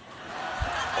Party.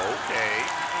 Okay.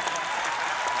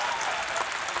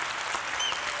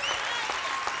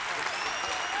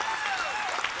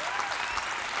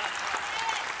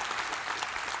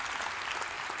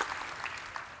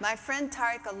 My friend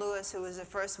Tarika Lewis, who was the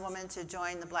first woman to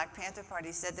join the Black Panther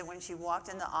Party, said that when she walked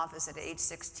in the office at age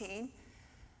 16, she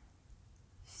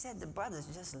said the brothers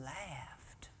just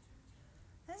laughed.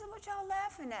 I said, what y'all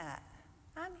laughing at?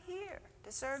 I'm here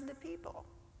to serve the people.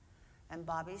 And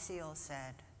Bobby Seale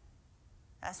said,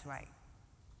 that's right.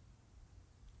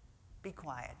 Be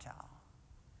quiet, y'all.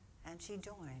 And she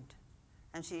joined.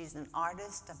 And she's an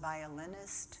artist, a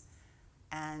violinist,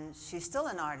 and she's still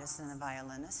an artist and a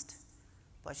violinist,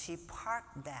 but she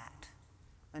parked that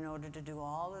in order to do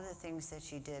all of the things that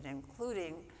she did,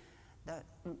 including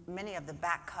many of the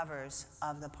back covers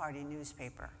of the party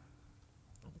newspaper.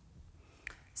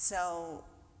 So,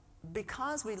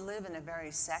 because we live in a very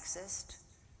sexist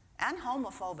and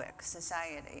homophobic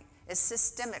society, it's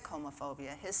systemic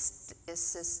homophobia, it's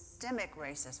systemic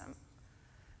racism,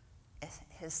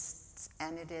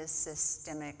 and it is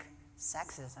systemic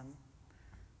sexism.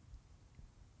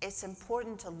 It's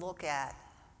important to look at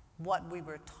what we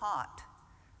were taught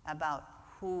about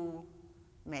who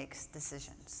makes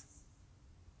decisions.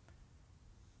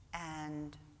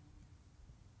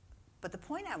 But the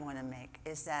point I want to make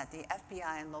is that the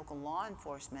FBI and local law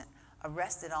enforcement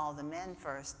arrested all the men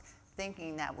first,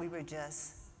 thinking that we were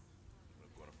just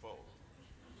going to fold.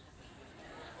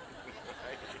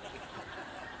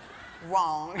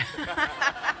 wrong.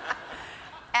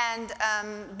 And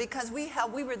because we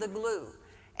were the glue.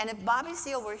 And if Bobby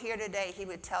Seale were here today, he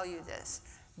would tell you this,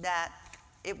 that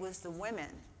it was the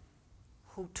women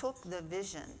who took the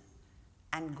vision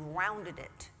and grounded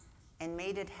it and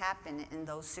made it happen in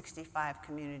those 65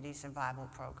 community survival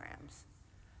programs.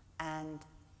 And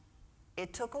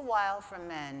it took a while for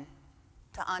men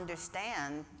to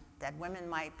understand that women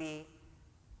might be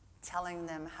telling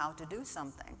them how to do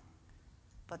something.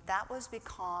 But that was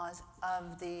because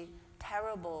of the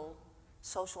terrible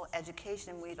social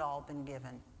education we'd all been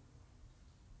given.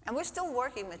 And we're still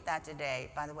working with that today,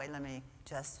 by the way, let me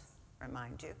just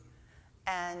remind you.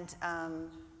 And,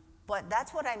 but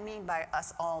that's what I mean by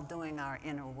us all doing our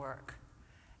inner work.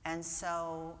 And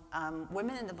so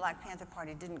women in the Black Panther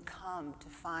Party didn't come to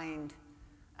find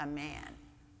a man.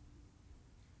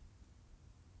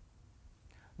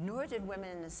 Nor did women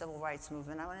in the civil rights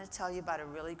movement. I want to tell you about a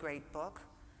really great book.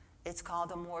 It's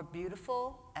called A More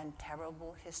Beautiful and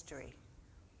Terrible History.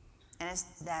 And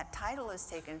that title is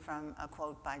taken from a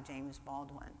quote by James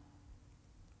Baldwin.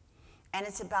 And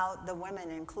it's about the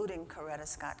women, including Coretta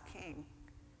Scott King,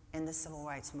 in the civil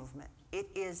rights movement. It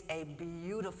is a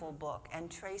beautiful book.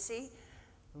 And Tracy,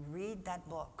 read that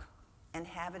book and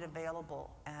have it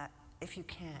available at, if you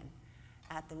can,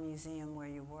 at the museum where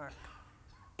you work.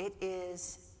 It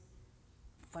is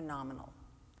phenomenal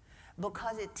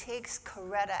because it takes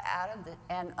Coretta out of the,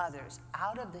 and others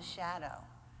out of the shadow.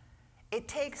 It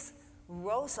takes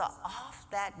Rosa off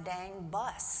that dang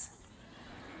bus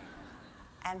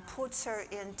and puts her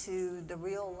into the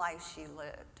real life she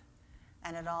lived.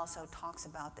 And it also talks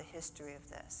about the history of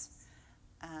this.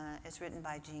 It's written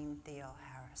by Jean Theo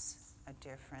Harris, a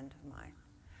dear friend of mine.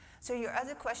 So your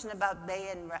other question about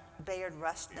Bayard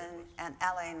Rustin and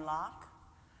Alain Locke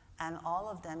and all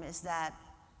of them is that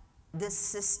this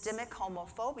systemic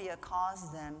homophobia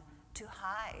caused them to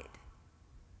hide,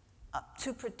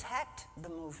 to protect the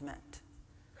movement.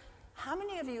 How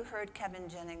many of you heard Kevin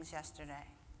Jennings yesterday?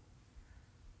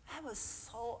 I was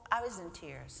in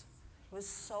tears. It was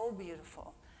so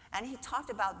beautiful. And he talked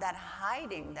about that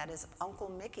hiding that his Uncle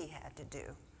Mickey had to do,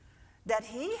 that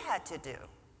he had to do.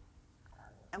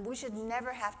 And we should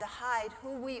never have to hide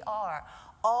who we are.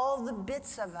 All the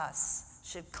bits of us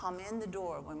should come in the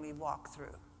door when we walk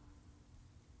through.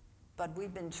 But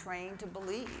we've been trained to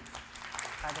believe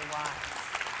otherwise.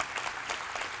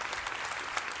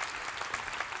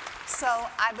 So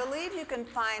I believe you can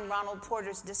find Ronald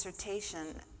Porter's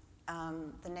dissertation.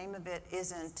 The name of it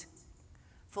isn't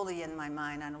fully in my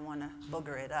mind. I don't want to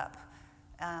booger it up.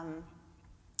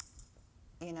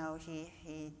 You know,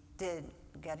 he did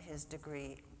get his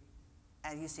degree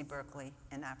at UC Berkeley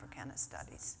in Africana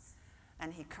Studies,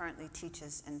 and he currently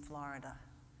teaches in Florida.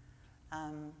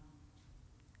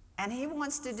 And he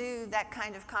wants to do that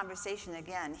kind of conversation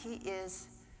again. He is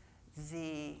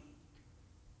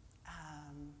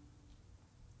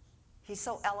he's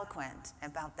so eloquent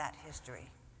about that history,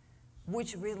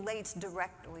 which relates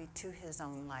directly to his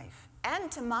own life and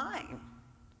to mine.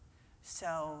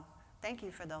 So thank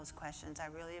you for those questions. I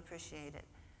really appreciate it.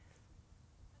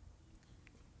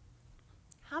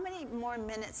 How many more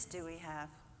minutes do we have,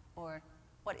 or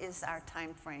what is our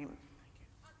time frame?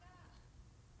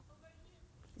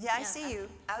 Yeah, I see you.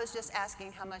 I was just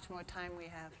asking how much more time we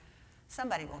have.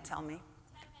 Somebody will tell me.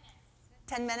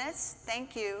 10 minutes. 10 minutes?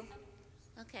 Thank you.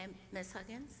 Okay, Ms.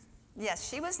 Huggins? Yes,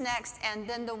 she was next, and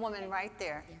then the woman right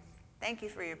there. Yes. Thank you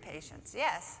for your patience.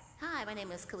 Yes. Hi, my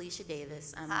name is Kalisha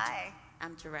Davis. Hi.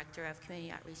 I'm Director of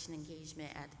Community Outreach and Engagement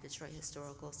at the Detroit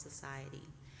Historical Society.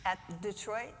 At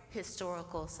Detroit?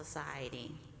 Historical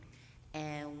Society.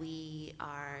 And we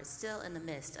are still in the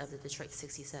midst of the Detroit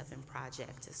 67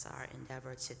 project. It's our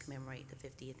endeavor to commemorate the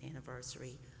 50th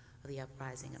anniversary of the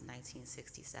uprising of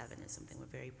 1967. It's something we're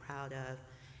very proud of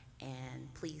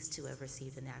and pleased to have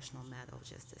received the National Medal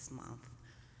just this month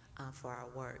for our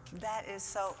work. That is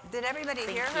so, did everybody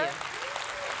hear Thank her?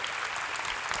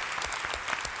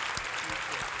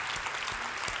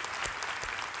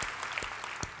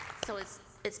 you. So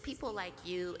it's people like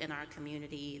you in our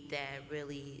community that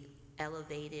really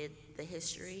elevated the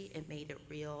history and made it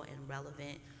real and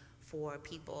relevant for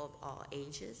people of all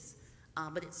ages.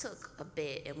 But it took a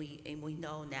bit, and we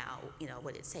know now, you know,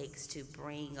 what it takes to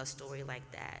bring a story like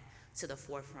that to the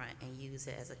forefront and use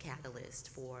it as a catalyst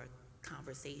for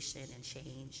conversation and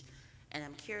change. And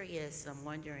I'm curious, I'm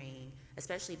wondering,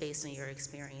 especially based on your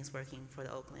experience working for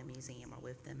the Oakland Museum or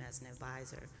with them as an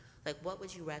advisor, like what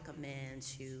would you recommend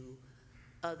to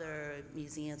other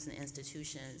museums and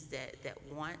institutions that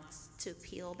want to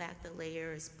peel back the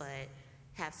layers but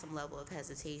have some level of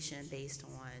hesitation based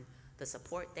on the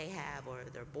support they have or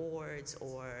their boards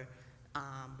or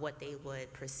what they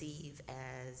would perceive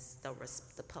as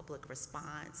the public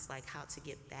response, like how to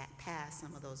get past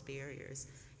some of those barriers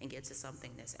and get to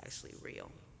something that's actually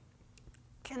real.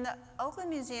 Can the Oakland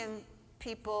Museum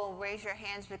people raise your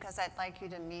hands, because I'd like you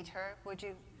to meet her? Would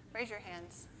you raise your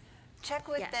hands? Check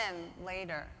with them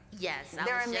later. Yes,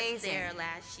 They're I was amazing. just there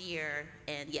last year,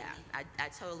 and yeah, I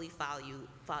totally follow you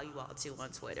all too on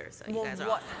Twitter, so you guys are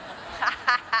awesome.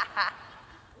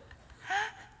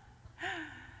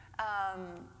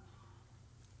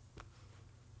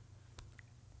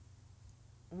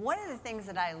 One of the things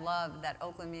that I loved that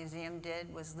Oakland Museum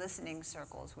did was listening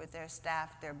circles with their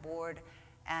staff, their board,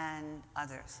 and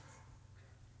others.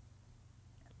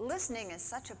 Listening is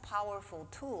such a powerful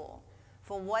tool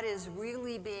for what is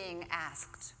really being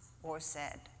asked or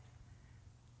said.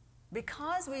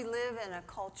 Because we live in a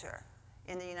culture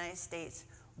in the United States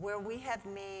where we have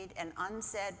made an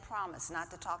unsaid promise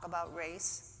not to talk about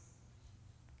race,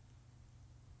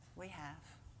 we have.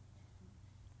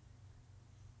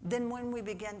 Then when we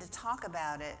begin to talk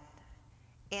about it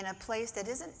in a place that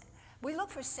isn't, we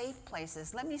look for safe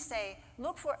places. Let me say,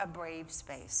 look for a brave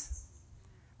space.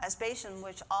 A space in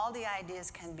which all the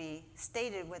ideas can be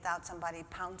stated without somebody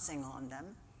pouncing on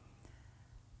them.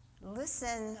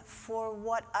 Listen for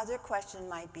what other question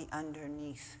might be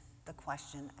underneath the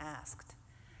question asked.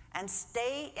 And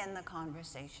stay in the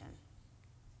conversation.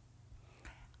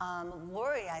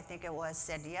 Lori, I think it was,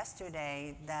 said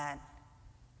yesterday that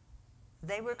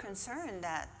they were concerned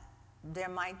that there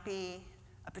might be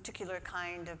a particular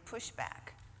kind of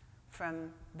pushback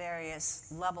from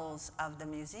various levels of the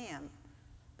museum.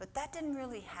 But that didn't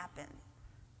really happen.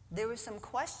 There were some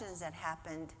questions that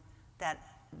happened that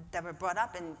were brought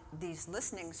up in these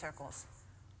listening circles.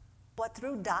 But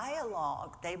through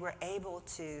dialogue, they were able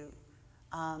to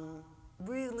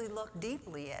really look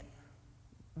deeply at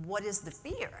what is the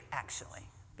fear, actually.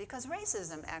 Because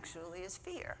racism actually is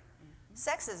fear.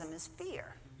 Sexism is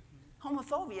fear.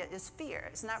 Homophobia is fear.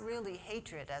 It's not really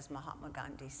hatred, as Mahatma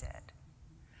Gandhi said.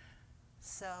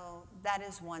 So that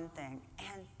is one thing.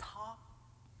 And talk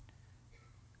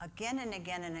again and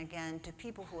again and again to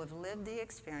people who have lived the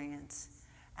experience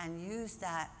and use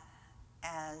that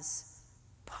as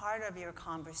part of your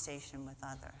conversation with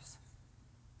others.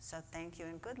 So thank you,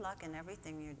 and good luck in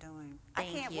everything you're doing. I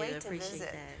can't wait to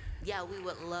visit. That. Yeah, we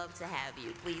would love to have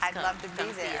you. Please I'd come. love to be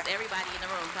come there. See us. Everybody in the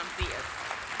room, come see us.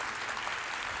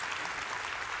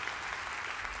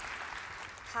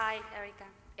 Hi, Ericka.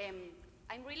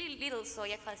 I'm really little, so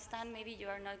if I stand, maybe you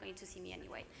are not going to see me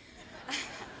anyway.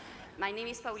 My name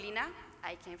is Paulina.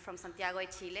 I came from Santiago de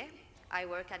Chile. I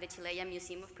work at the Chilean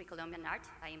Museum of Pre-Columbian Art.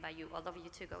 I invite you, all of you,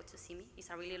 to go to see me. It's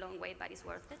a really long way, but it's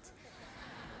worth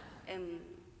it.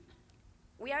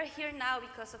 We are here now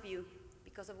because of you,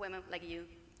 because of women like you.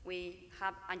 We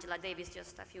have Angela Davis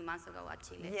just a few months ago at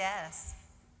Chile. Yes.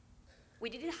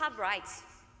 We didn't have rights.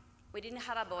 We didn't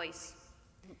have a voice.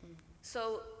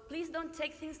 So please don't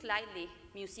take things lightly,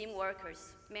 museum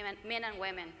workers, men and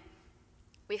women.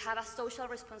 We have a social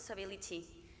responsibility.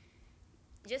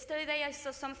 Yesterday I saw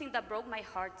something that broke my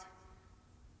heart.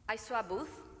 I saw a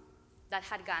booth that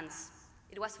had guns.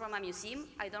 It was from a museum,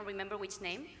 I don't remember which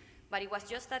name, but it was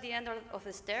just at the end of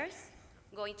the stairs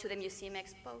going to the museum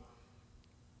expo.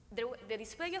 The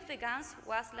display of the guns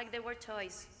was like they were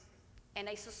toys. And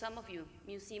I saw some of you,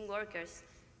 museum workers,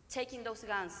 taking those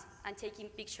guns and taking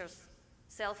pictures,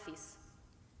 selfies.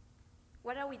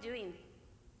 What are we doing?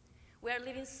 We are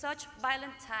living such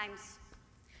violent times.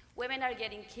 Women are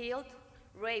getting killed,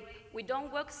 raped. We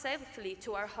don't walk safely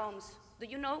to our homes. Do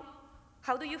you know?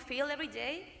 How do you feel every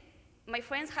day? My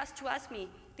friends has to ask me,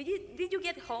 did you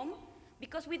get home?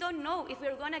 Because we don't know if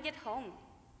we're gonna get home.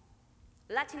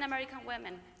 Latin American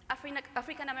women,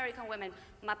 African American women,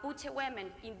 Mapuche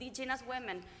women, indigenous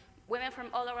women, women from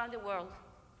all around the world.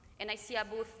 And I see a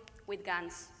booth with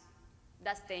guns.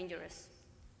 That's dangerous.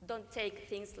 Don't take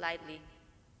things lightly.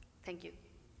 Thank you.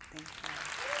 Thank you.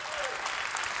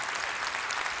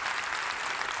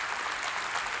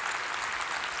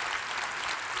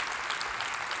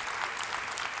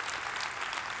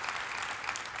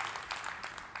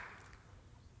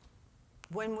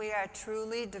 When we are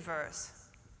truly diverse,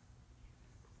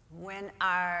 when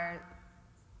our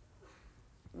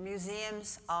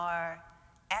museums are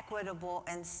equitable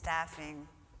in staffing,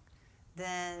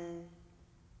 then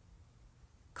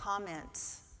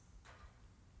comments,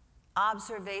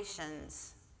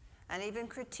 observations, and even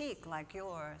critique like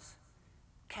yours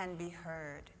can be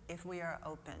heard if we are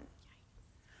open.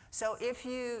 So if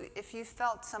you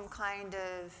felt some kind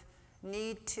of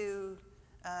need to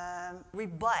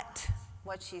rebut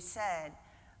what she said,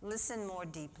 listen more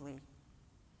deeply.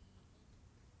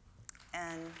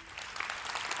 And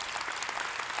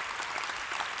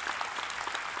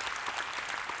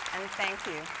And thank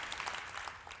you.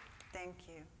 Thank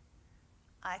you.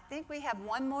 I think we have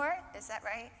one more, is that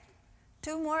right?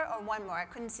 Two more or one more? I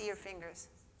couldn't see your fingers.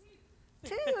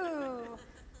 Two.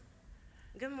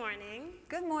 Good morning.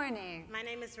 Good morning. My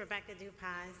name is Rebecca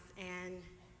Dupas, and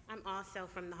I'm also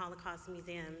from the Holocaust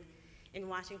Museum in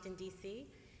Washington, D.C.,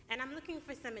 and I'm looking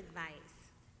for some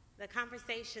advice. The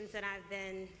conversations that I've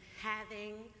been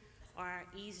having or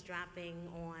eavesdropping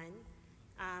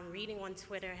on, reading on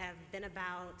Twitter, have been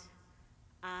about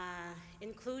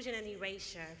inclusion and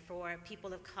erasure for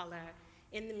people of color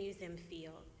in the museum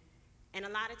field. And a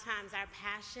lot of times our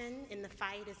passion in the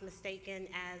fight is mistaken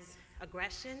as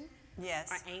aggression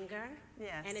Yes. or anger,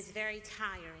 Yes. and it's very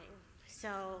tiring.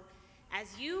 So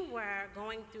as you were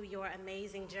going through your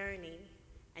amazing journey,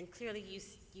 and clearly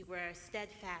you were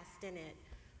steadfast in it,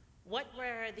 what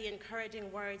were the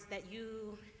encouraging words that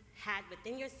you had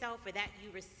within yourself or that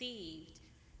you received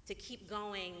to keep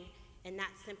going and not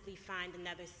simply find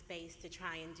another space to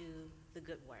try and do the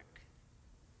good work?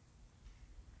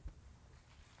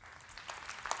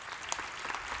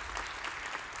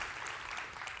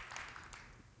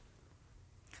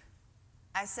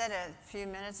 I said a few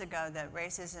minutes ago that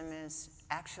racism is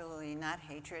actually not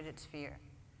hatred, it's fear.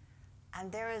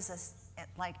 And there is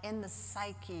like in the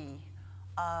psyche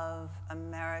of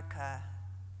America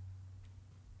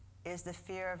is the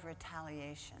fear of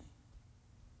retaliation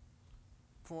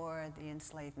for the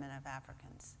enslavement of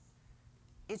Africans.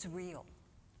 It's real.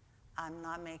 I'm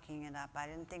not making it up. I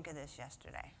didn't think of this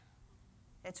yesterday.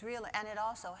 It's real, and it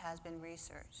also has been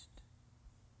researched.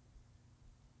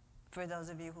 For those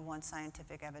of you who want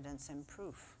scientific evidence and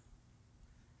proof.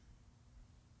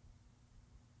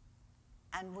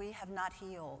 And we have not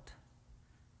healed.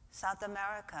 South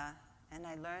America, and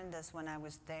I learned this when I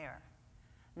was there,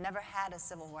 never had a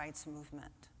civil rights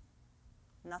movement.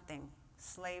 Nothing.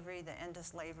 Slavery, the end of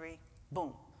slavery,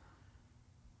 boom.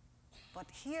 But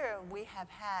here we have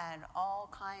had all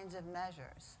kinds of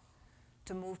measures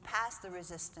to move past the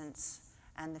resistance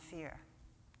and the fear.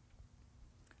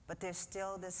 But there's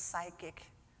still this psychic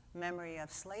memory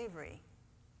of slavery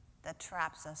that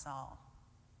traps us all.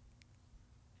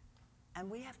 And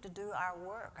we have to do our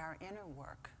work, our inner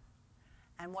work.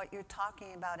 And what you're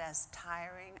talking about as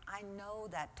tiring, I know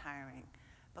that tiring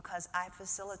because I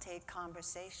facilitate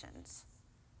conversations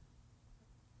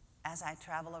as I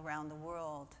travel around the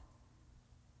world.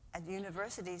 At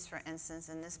universities, for instance,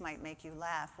 and this might make you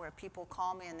laugh, where people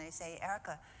call me and they say,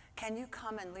 Ericka, can you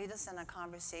come and lead us in a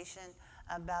conversation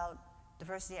about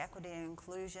diversity, equity, and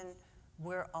inclusion?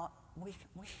 We're all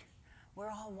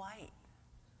white.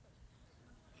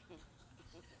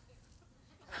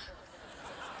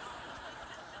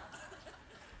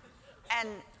 And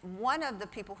one of the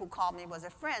people who called me was a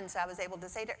friend, so I was able to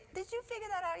say to her, did you figure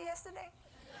that out yesterday?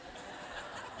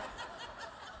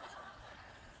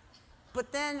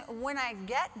 But then when I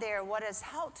get there, what has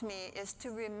helped me is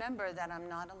to remember that I'm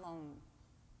not alone.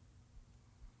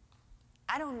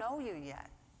 I don't know you yet,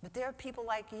 but there are people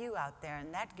like you out there,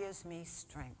 and that gives me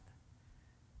strength.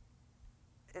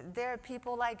 There are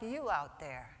people like you out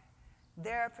there.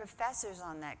 There are professors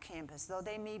on that campus, though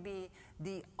they may be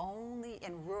the only,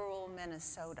 in rural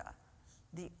Minnesota,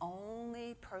 the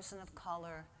only person of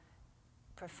color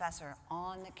professor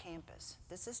on the campus.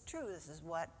 This is true, this is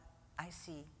what I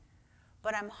see.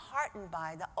 But I'm heartened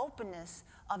by the openness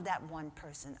of that one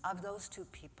person, of those two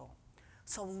people.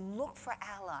 So look for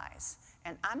allies.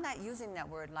 And I'm not using that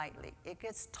word lightly. It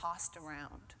gets tossed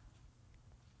around.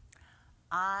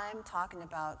 I'm talking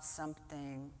about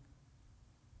something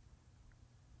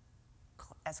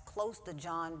as close to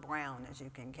John Brown as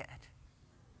you can get.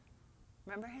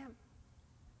 Remember him?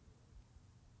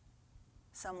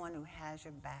 Someone who has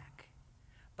your back,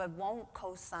 but won't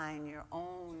co-sign your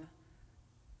own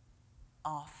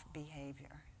off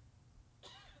behavior.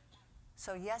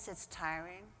 So yes, it's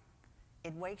tiring.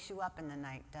 It wakes you up in the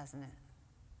night, doesn't it?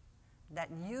 That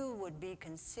you would be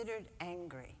considered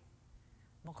angry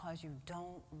because you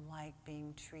don't like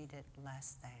being treated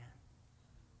less than.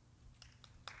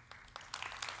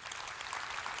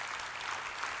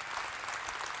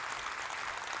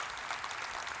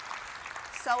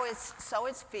 So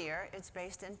it's fear, it's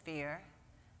based in fear,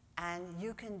 and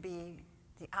you can be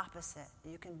the opposite.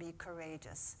 You can be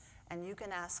courageous, and you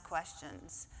can ask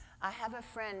questions. I have a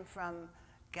friend from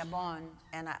Gabon,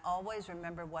 and I always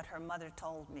remember what her mother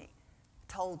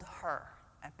told her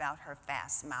about her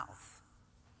fast mouth.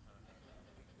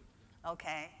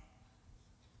 Okay?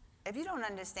 If you don't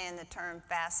understand the term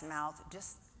fast mouth,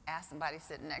 just ask somebody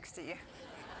sitting next to you.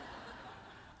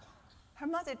 Her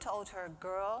mother told her,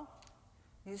 girl,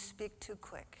 you speak too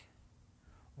quick.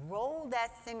 roll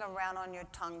that thing around on your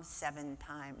tongue 7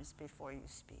 times before you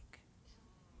speak.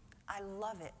 I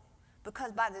love it,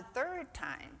 because by the 3rd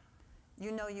time,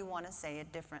 you know you want to say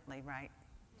it differently, right?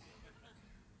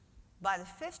 By the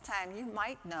 5th time, you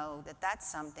might know that that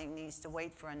something needs to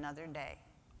wait for another day.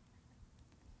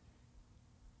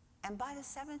 And by the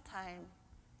 7th time,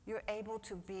 you're able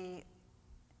to be,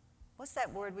 what's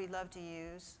that word we love to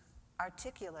use?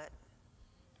 Articulate.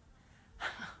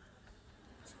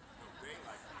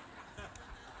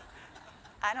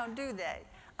 I don't do that.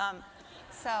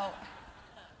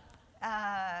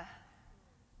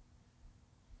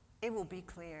 It will be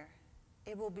clear.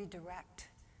 It will be direct.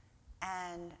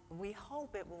 And we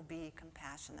hope it will be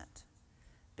compassionate.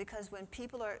 Because when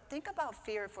people are, think about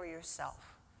fear for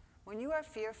yourself. When you are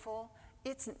fearful,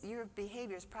 your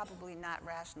behavior is probably not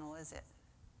rational, is it?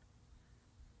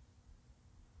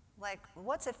 Like,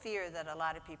 what's a fear that a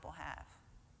lot of people have?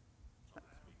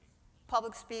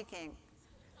 Public speaking.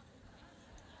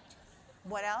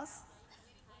 What else?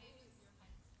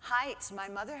 Heights. My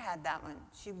mother had that one.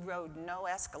 She rode no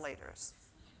escalators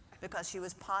because she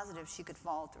was positive she could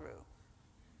fall through.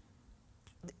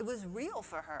 It was real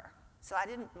for her, so I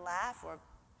didn't laugh or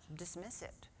dismiss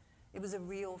it. It was a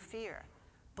real fear,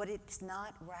 but it's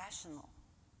not rational.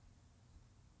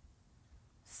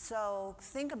 So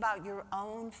think about your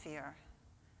own fear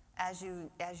as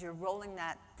you're rolling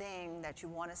that thing that you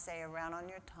want to say around on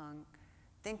your tongue.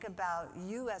 Think about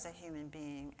you as a human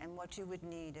being and what you would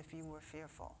need if you were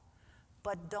fearful.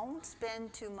 But don't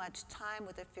spend too much time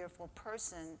with a fearful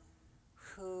person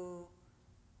who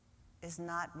is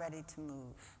not ready to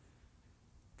move.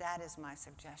 That is my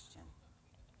suggestion.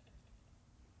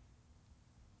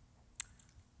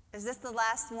 Is this the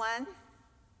last one?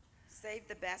 Save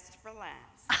the best for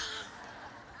last.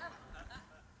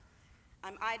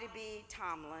 I'm Ida B.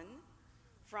 Tomlin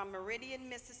from Meridian,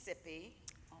 Mississippi.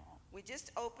 We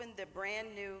just opened the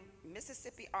brand new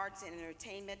Mississippi Arts and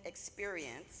Entertainment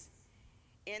Experience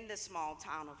in the small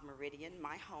town of Meridian,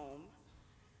 my home,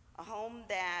 a home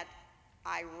that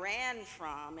I ran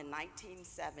from in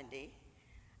 1970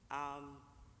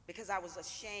 because I was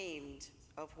ashamed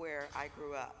of where I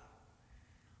grew up.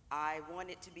 I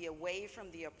wanted to be away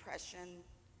from the oppression,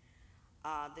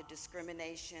 the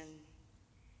discrimination,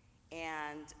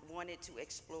 and wanted to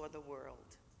explore the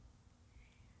world.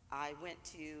 I went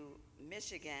to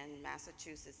Michigan,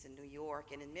 Massachusetts, and New York,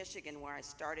 and in Michigan, where I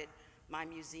started my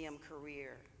museum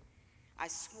career, I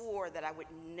swore that I would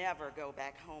never go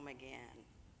back home again.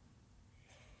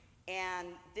 And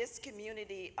this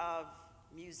community of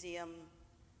museum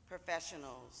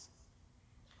professionals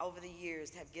over the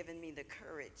years have given me the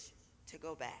courage to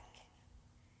go back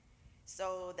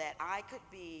so that I could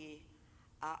be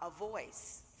a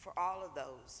voice for all of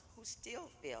those who still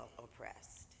feel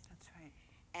oppressed. That's right.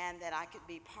 And that I could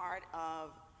be part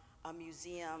of a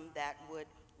museum that would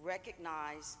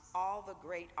recognize all the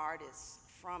great artists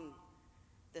from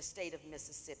the state of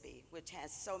Mississippi, which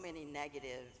has so many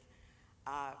negative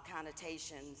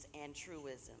connotations and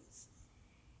truisms.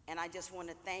 And I just want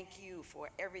to thank you for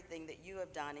everything that you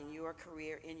have done in your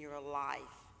career, in your life,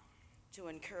 to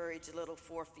encourage little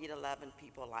 4'11"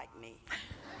 people like me.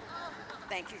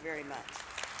 Thank you very much.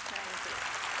 Thank you.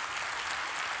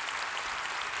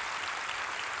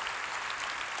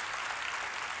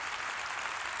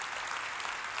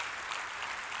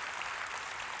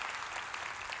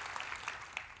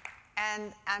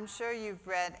 And I'm sure you've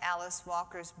read Alice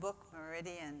Walker's book,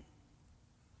 Meridian.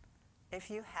 If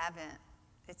you haven't,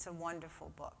 it's a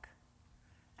wonderful book.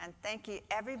 And thank you,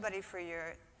 everybody, for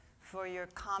your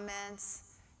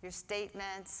comments, your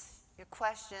statements, your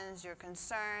questions, your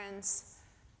concerns,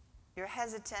 your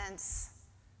hesitance.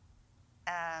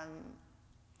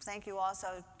 Thank you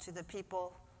also to the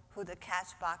people who the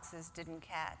catch boxes didn't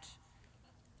catch.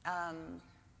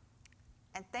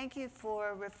 And thank you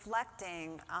for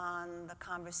reflecting on the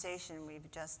conversation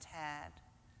we've just had.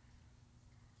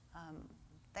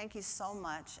 Thank you so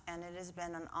much, and it has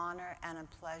been an honor and a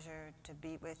pleasure to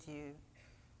be with you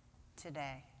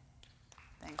today.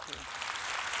 Thank you.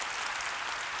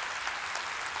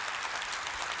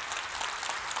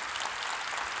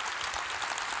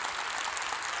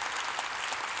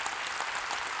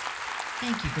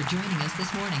 Thank you for joining us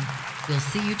this morning. We'll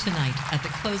see you tonight at the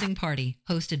closing party,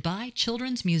 hosted by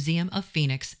Children's Museum of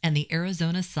Phoenix and the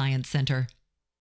Arizona Science Center.